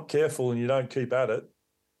if you're not careful and you don't keep at it,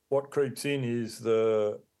 what creeps in is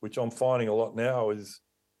which I'm finding a lot now, is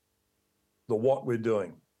the what we're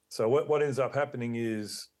doing. So what ends up happening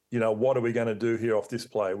is, what are we going to do here off this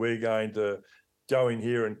play? We're going to go in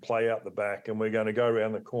here and play out the back, and we're going to go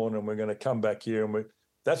around the corner, and we're going to come back here, and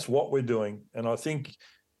that's what we're doing. And I think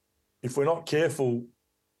if we're not careful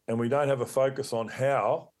and we don't have a focus on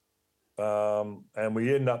how, and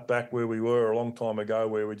we end up back where we were a long time ago,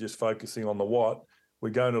 where we're just focusing on the what, we're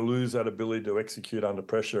going to lose that ability to execute under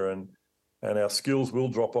pressure, and our skills will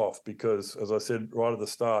drop off because, as I said right at the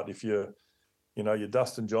start, if you're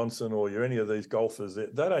Dustin Johnson or you're any of these golfers, they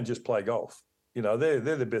don't just play golf. They're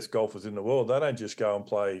the best golfers in the world. They don't just go and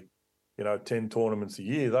play, 10 tournaments a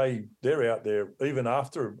year. They're out there even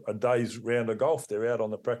after a day's round of golf. They're out on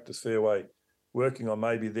the practice fairway working on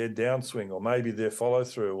maybe their downswing or maybe their follow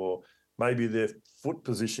through or maybe their foot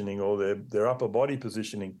positioning or their upper body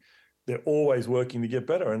positioning. They're always working to get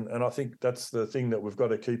better. And I think that's the thing that we've got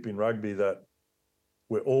to keep in rugby, that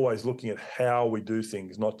we're always looking at how we do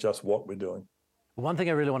things, not just what we're doing. One thing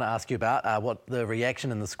I really want to ask you about, what the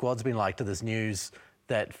reaction in the squad's been like to this news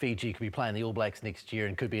that Fiji could be playing the All Blacks next year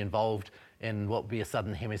and could be involved in what would be a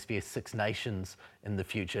Southern Hemisphere Six Nations in the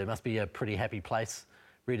future. It must be a pretty happy place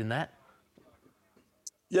reading that.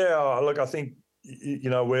 Yeah, look, I think,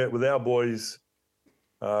 we're with our boys,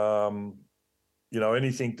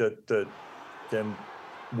 anything that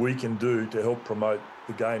we can do to help promote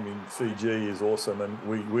the game in Fiji is awesome.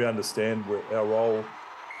 And we understand our role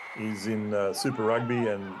is in Super Rugby,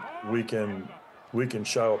 and we can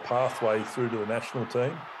show a pathway through to the national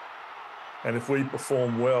team. And if we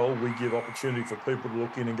perform well, we give opportunity for people to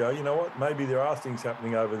look in and go, you know what, maybe there are things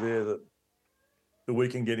happening over there that we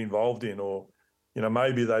can get involved in. Or,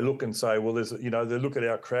 maybe they look and say, well, they look at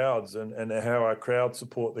our crowds and how our crowds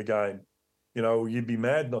support the game. You'd be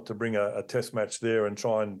mad not to bring a test match there and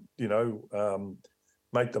try and,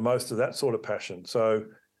 make the most of that sort of passion. So,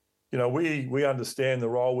 we understand the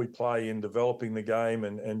role we play in developing the game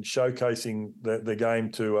and showcasing the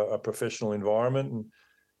game to a professional environment.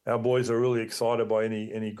 our boys are really excited by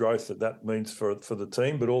any growth that means for the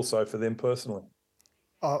team, but also for them personally.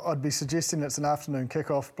 I'd be suggesting it's an afternoon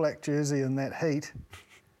kickoff, black jersey in that heat.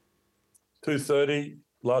 2:30,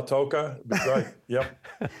 La Toca, it'd be great. Yep.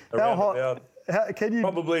 How hot?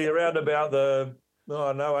 Probably around about the,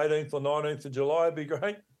 18th or 19th of July would be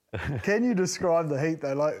great. Can you describe the heat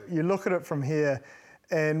though? Like, you look at it from here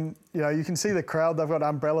and, you can see the crowd, they've got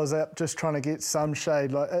umbrellas out just trying to get some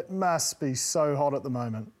shade. Like, it must be so hot at the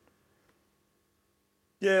moment.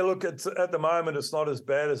 Yeah, look, at the moment it's not as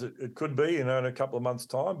bad as it could be, in a couple of months'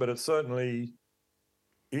 time, but it's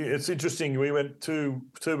interesting. We went two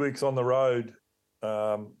weeks on the road,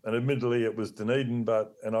 and admittedly it was Dunedin,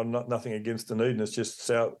 and I'm nothing against Dunedin, it's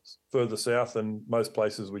just further south than most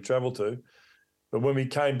places we travel to. But when we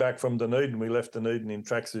came back from Dunedin, we left Dunedin in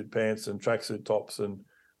tracksuit pants and tracksuit tops, and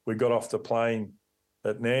we got off the plane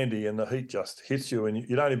at Nandi, and the heat just hits you, and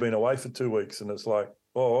you'd only been away for 2 weeks, and it's like,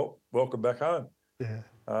 oh, welcome back home. Yeah.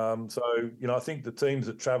 So, I think the teams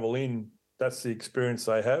that travel in, that's the experience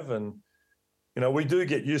they have. And, we do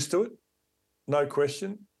get used to it, no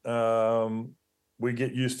question. We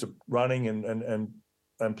get used to running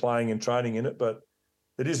and playing and training in it, but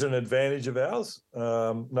it is an advantage of ours,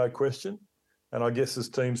 no question. And I guess as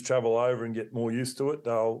teams travel over and get more used to it,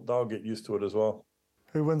 they'll get used to it as well.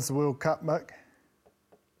 Who wins the World Cup, Mick?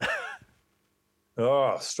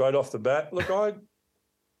 Straight off the bat. Look, I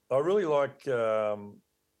really like...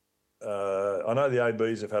 I know the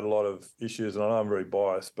ABs have had a lot of issues, and I know I'm very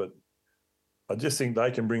biased, but I just think they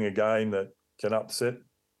can bring a game that can upset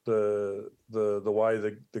the way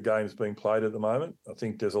the game's being played at the moment. I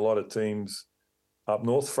think there's a lot of teams up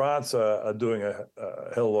north. France are doing a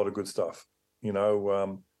hell of a lot of good stuff.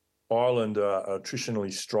 Ireland are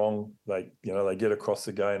attritionally strong. They get across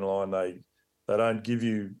the game line. They don't give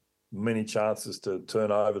you many chances to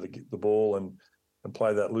turn over the ball and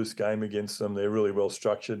play that loose game against them. They're really well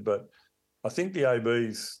structured. But I think the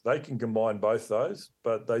ABs, they can combine both those,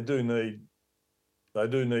 but they do need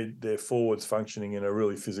their forwards functioning in a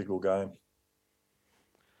really physical game.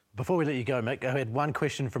 Before we let you go, Mick, I had one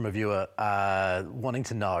question from a viewer wanting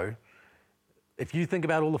to know, if you think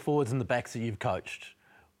about all the forwards and the backs that you've coached,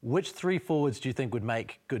 which 3 forwards do you think would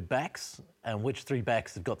make good backs, and which 3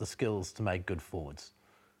 backs have got the skills to make good forwards?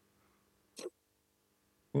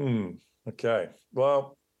 Okay.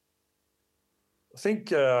 Well, I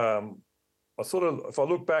think if I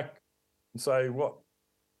look back and say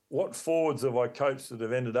what forwards have I coached that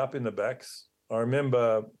have ended up in the backs, I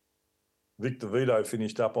remember Victor Vito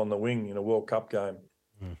finished up on the wing in a World Cup game,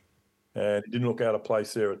 and he didn't look out of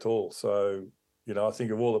place there at all. So, I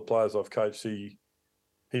think of all the players I've coached,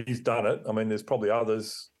 he's done it. I mean, there's probably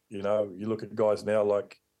others. You look at guys now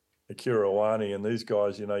like Akira Iwani and these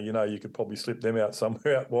guys, you could probably slip them out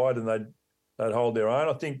somewhere out wide and they'd hold their own.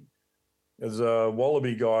 I think there's a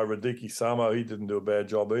Wallaby guy, Radiki Samo, he didn't do a bad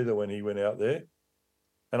job either when he went out there.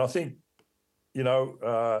 And I think,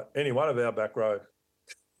 any one of our back row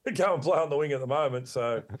could go and play on the wing at the moment.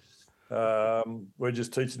 So we're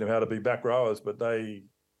just teaching them how to be back rowers, but they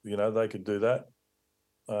could do that.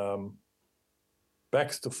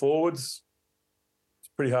 Backs to forwards,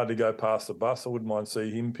 pretty hard to go past the bus. I wouldn't mind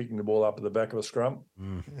seeing him picking the ball up at the back of a scrum.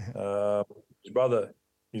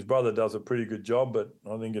 His brother does a pretty good job, but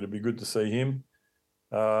I think it'd be good to see him.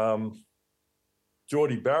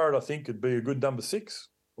 Geordie Barrett, I think, could be a good number 6.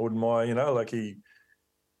 I wouldn't mind,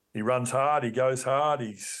 he runs hard, he goes hard,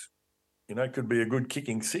 he's, could be a good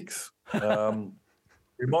kicking 6.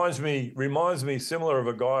 Reminds me similar of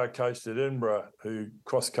a guy I coached at Edinburgh who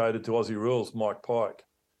cross-coded to Aussie rules, Mike Pike.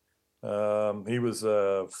 He was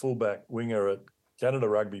a fullback winger at Canada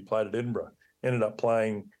Rugby, played at Edinburgh, ended up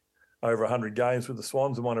playing over 100 games with the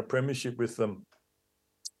Swans and won a premiership with them.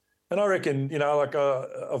 And I reckon,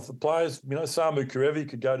 of the players, Samu Karevi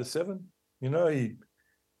could go to 7.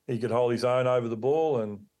 He could hold his own over the ball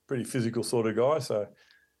and pretty physical sort of guy. So,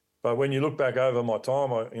 but when you look back over my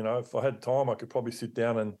time, if I had time, I could probably sit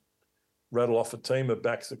down and rattle off a team of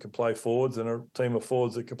backs that can play forwards and a team of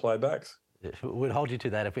forwards that can play backs. We'd hold you to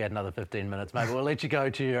that if we had another 15 minutes. Maybe we'll let you go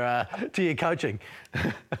to your coaching.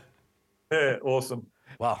 Yeah, awesome.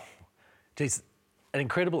 Wow. Geez, an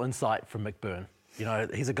incredible insight from Mick Byrne.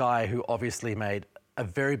 He's a guy who obviously made a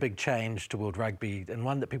very big change to world rugby, and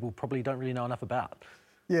one that people probably don't really know enough about.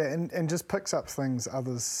 Yeah, and just picks up things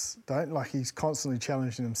others don't. Like, he's constantly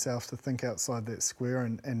challenging himself to think outside that square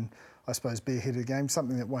and I suppose be ahead of the game,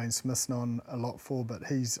 something that Wayne Smith's known a lot for, but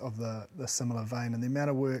he's of the similar vein. And the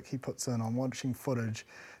amount of work he puts in on watching footage,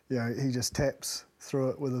 he just taps through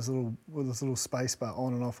it with his little space bar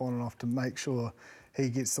on and off to make sure he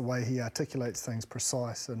gets the way he articulates things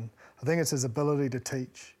precise. And I think it's his ability to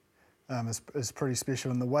teach is pretty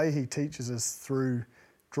special. And the way he teaches is through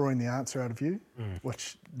drawing the answer out of you,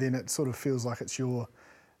 which then it sort of feels like it's your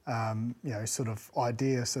sort of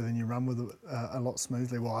idea, so then you run with it a lot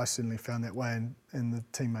smoothly. Well, I certainly found that way, and the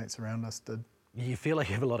teammates around us did. You feel like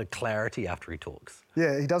you have a lot of clarity after he talks.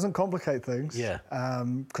 Yeah, he doesn't complicate things. Yeah.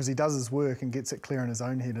 Because he does his work and gets it clear in his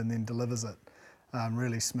own head and then delivers it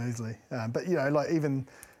really smoothly. But like even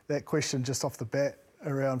that question just off the bat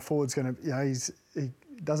around forwards going to, he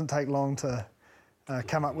doesn't take long to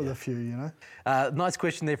come up with a few, Nice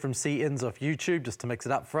question there from C-Ins off YouTube, just to mix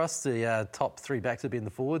it up for us. The top 3 backs would be in the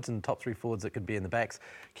forwards and top 3 forwards that could be in the backs.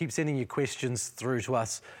 Keep sending your questions through to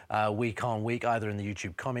us week on week, either in the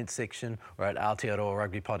YouTube comments section or at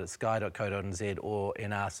aotearoa@sky.co.nz, or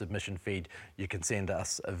in our submission feed. You can send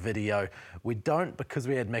us a video. We don't, because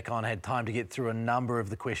we had Mick on, had time to get through a number of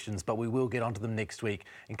the questions, but we will get onto them next week,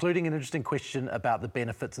 including an interesting question about the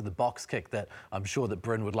benefits of the box kick that I'm sure that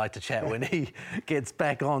Bryn would like to chat when he gets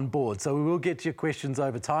back on board. So we will get to your questions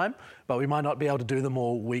over time, but we might not be able to do them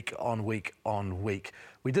all week on week on week.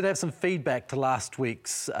 We did have some feedback to last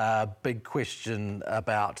week's big question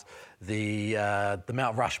about the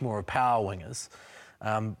Mount Rushmore of power wingers.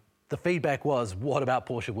 The feedback was, what about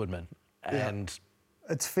Portia Woodman? And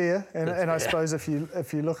it's fair, and I suppose if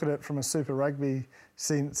you look at it from a Super Rugby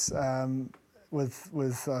sense,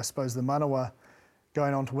 with I suppose the Manawa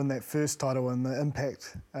going on to win that first title and the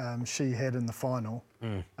impact she had in the final,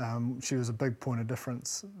 she was a big point of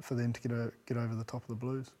difference for them to get over the top of the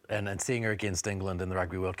Blues. And seeing her against England in the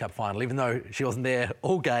Rugby World Cup final, even though she wasn't there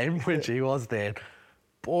all game when she was there,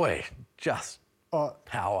 boy, just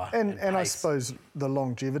power. And I suppose the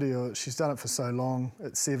longevity of it, she's done it for so long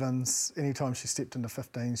at sevens. Anytime she stepped into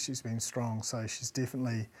 15s, she's been strong. So she's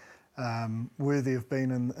definitely worthy of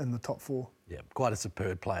being in the top 4. Yeah, quite a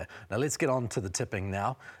superb player. Now let's get on to the tipping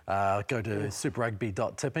now. Go to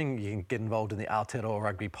superrugby.tipping. You can get involved in the Aotearoa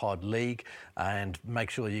Rugby Pod League and make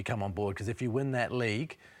sure you come on board, because if you win that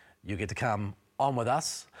league, you get to come on with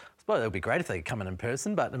us. I suppose it would be great if they could come in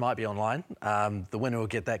person, but it might be online. The winner will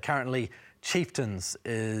get that. Currently, Chieftains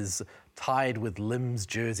is tied with Limbs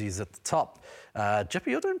jerseys at the top. Jippy,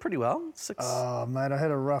 you're doing pretty well. 6. Oh, mate, I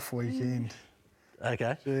had a rough weekend.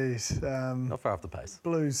 Okay. Jeez. Not far off the pace.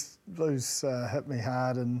 Blues hit me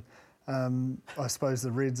hard, and I suppose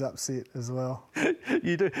the Reds upset as well.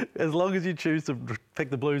 You do. As long as you choose to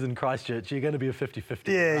pick the Blues in Christchurch, you're going to be a 50-50.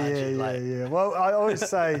 Yeah. Well, I always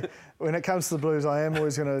say when it comes to the Blues, I am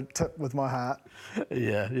always going to tip with my heart.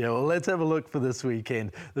 Yeah. Well, let's have a look for this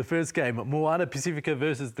weekend. The first game, Moana Pacifica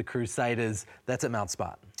versus the Crusaders. That's at Mount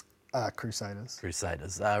Spartan. Crusaders.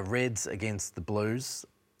 Reds against the Blues.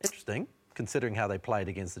 Interesting, considering how they played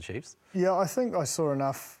against the Chiefs. Yeah, I think I saw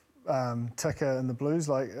enough ticker in the Blues.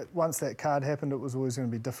 Like, once that card happened, it was always going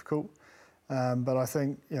to be difficult. But I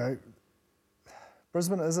think,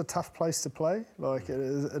 Brisbane is a tough place to play. Like,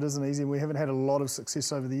 it isn't easy. We haven't had a lot of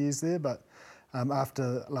success over the years there, but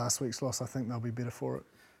after last week's loss, I think they'll be better for it.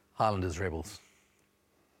 Highlanders Rebels.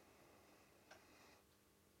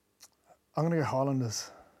 I'm going to go Highlanders.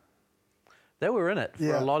 They were in it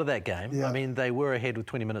for a lot of that game. Yeah. I mean, they were ahead with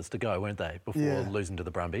 20 minutes to go, weren't they, before losing to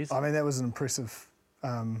the Brumbies? I mean, that was an impressive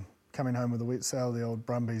coming home with a wet sail, the old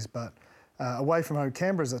Brumbies. But away from home,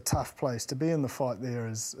 Canberra's a tough place. To be in the fight there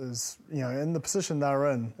is in the position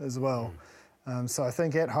they're in as well. So I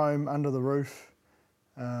think at home, under the roof,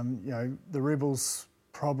 the Rebels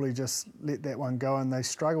probably just let that one go, and they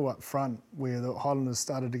struggle up front where the Highlanders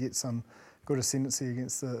started to get some good ascendancy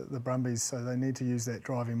against the Brumbies, so they need to use that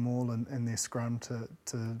driving maul in their scrum to,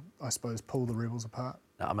 I suppose, pull the Rebels apart.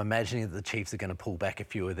 Now, I'm imagining that the Chiefs are going to pull back a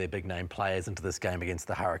few of their big name players into this game against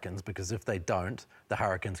the Hurricanes, because if they don't, the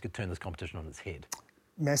Hurricanes could turn this competition on its head.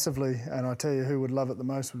 Massively, and I tell you who would love it the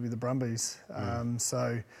most would be the Brumbies.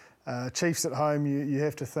 So Chiefs at home, you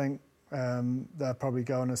have to think they're probably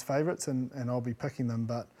going as favourites, and I'll be picking them,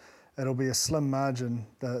 but it'll be a slim margin.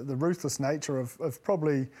 The ruthless nature of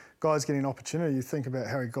probably guys getting opportunity. You think about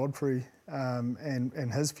Harry Godfrey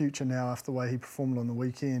and his future now after the way he performed on the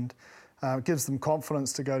weekend. It gives them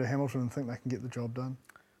confidence to go to Hamilton and think they can get the job done.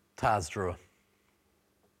 Tars Drua.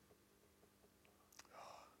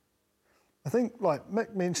 I think, like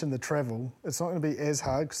Mick mentioned, the travel, it's not going to be as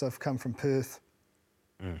hard because I've come from Perth.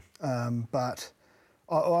 But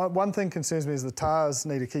one thing concerns me is the Tars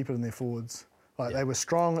need to keep it in their forwards. They were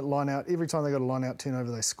strong at line-out. Every time they got a line-out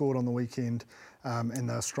turnover, they scored on the weekend, and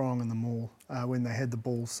they were strong in the maul when they had the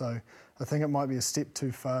ball. So I think it might be a step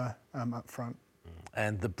too far up front.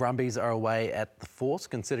 And the Brumbies are away at the Force,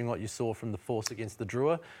 considering what you saw from the Force against the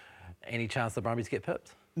Drua. Any chance the Brumbies get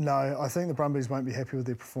pipped? No, I think the Brumbies won't be happy with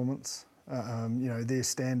their performance. Their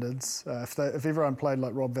standards. If everyone played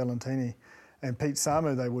like Rob Valentini and Pete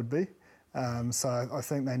Samu, they would be. So I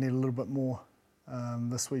think they need a little bit more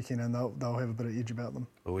this weekend, and they'll have a bit of edge about them.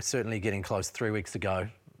 Well, we're certainly getting close. 3 weeks to go.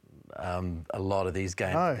 A lot of these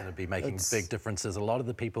games are going to be making big differences. A lot of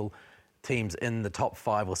the teams in the top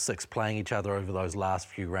 5 or 6 playing each other over those last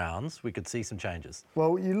few rounds, we could see some changes.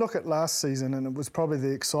 Well, you look at last season, and it was probably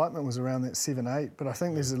the excitement was around that 7-8, but I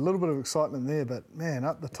think there's a little bit of excitement there. But man,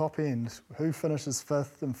 up the top end, who finishes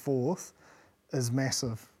 5th and 4th is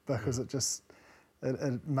massive, because it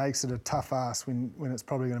makes it a tough ask when it's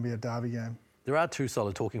probably going to be a derby game. There are 2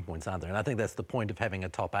 solid talking points, aren't there? And I think that's the point of having a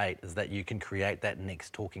top 8, is that you can create that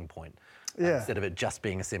next talking point instead of it just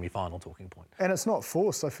being a semi-final talking point. And it's not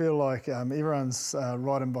forced. I feel like everyone's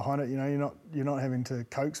riding behind it. You know, you're not having to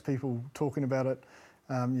coax people talking about it,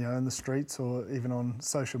 in the streets or even on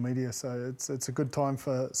social media. So it's a good time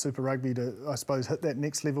for Super Rugby to, I suppose, hit that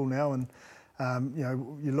next level now. And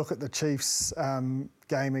you look at the Chiefs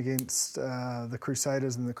game against the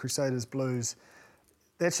Crusaders and the Crusaders Blues.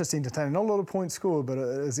 That's just entertaining. Not a lot of points scored, but it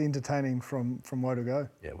is entertaining from way to go.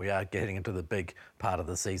 Yeah, we are getting into the big part of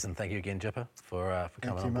the season. Thank you again, Jipper, for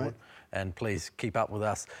coming on board. Mate. And please keep up with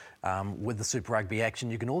us with the Super Rugby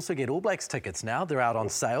action. You can also get All Blacks tickets now. They're out on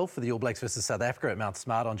sale for the All Blacks versus South Africa at Mount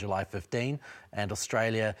Smart on July 15 and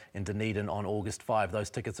Australia in Dunedin on August 5.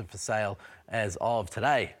 Those tickets are for sale as of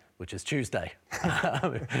today, which is Tuesday.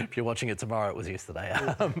 If you're watching it tomorrow, it was yesterday.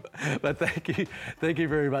 But thank you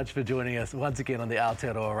very much for joining us once again on the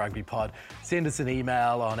Aotearoa Rugby Pod. Send us an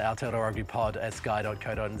email on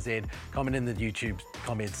aotearoarugbypod@sky.co.nz. Comment in the YouTube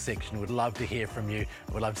comments section. We'd love to hear from you.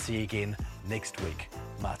 We'd love to see you again next week.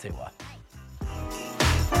 Mā te wā.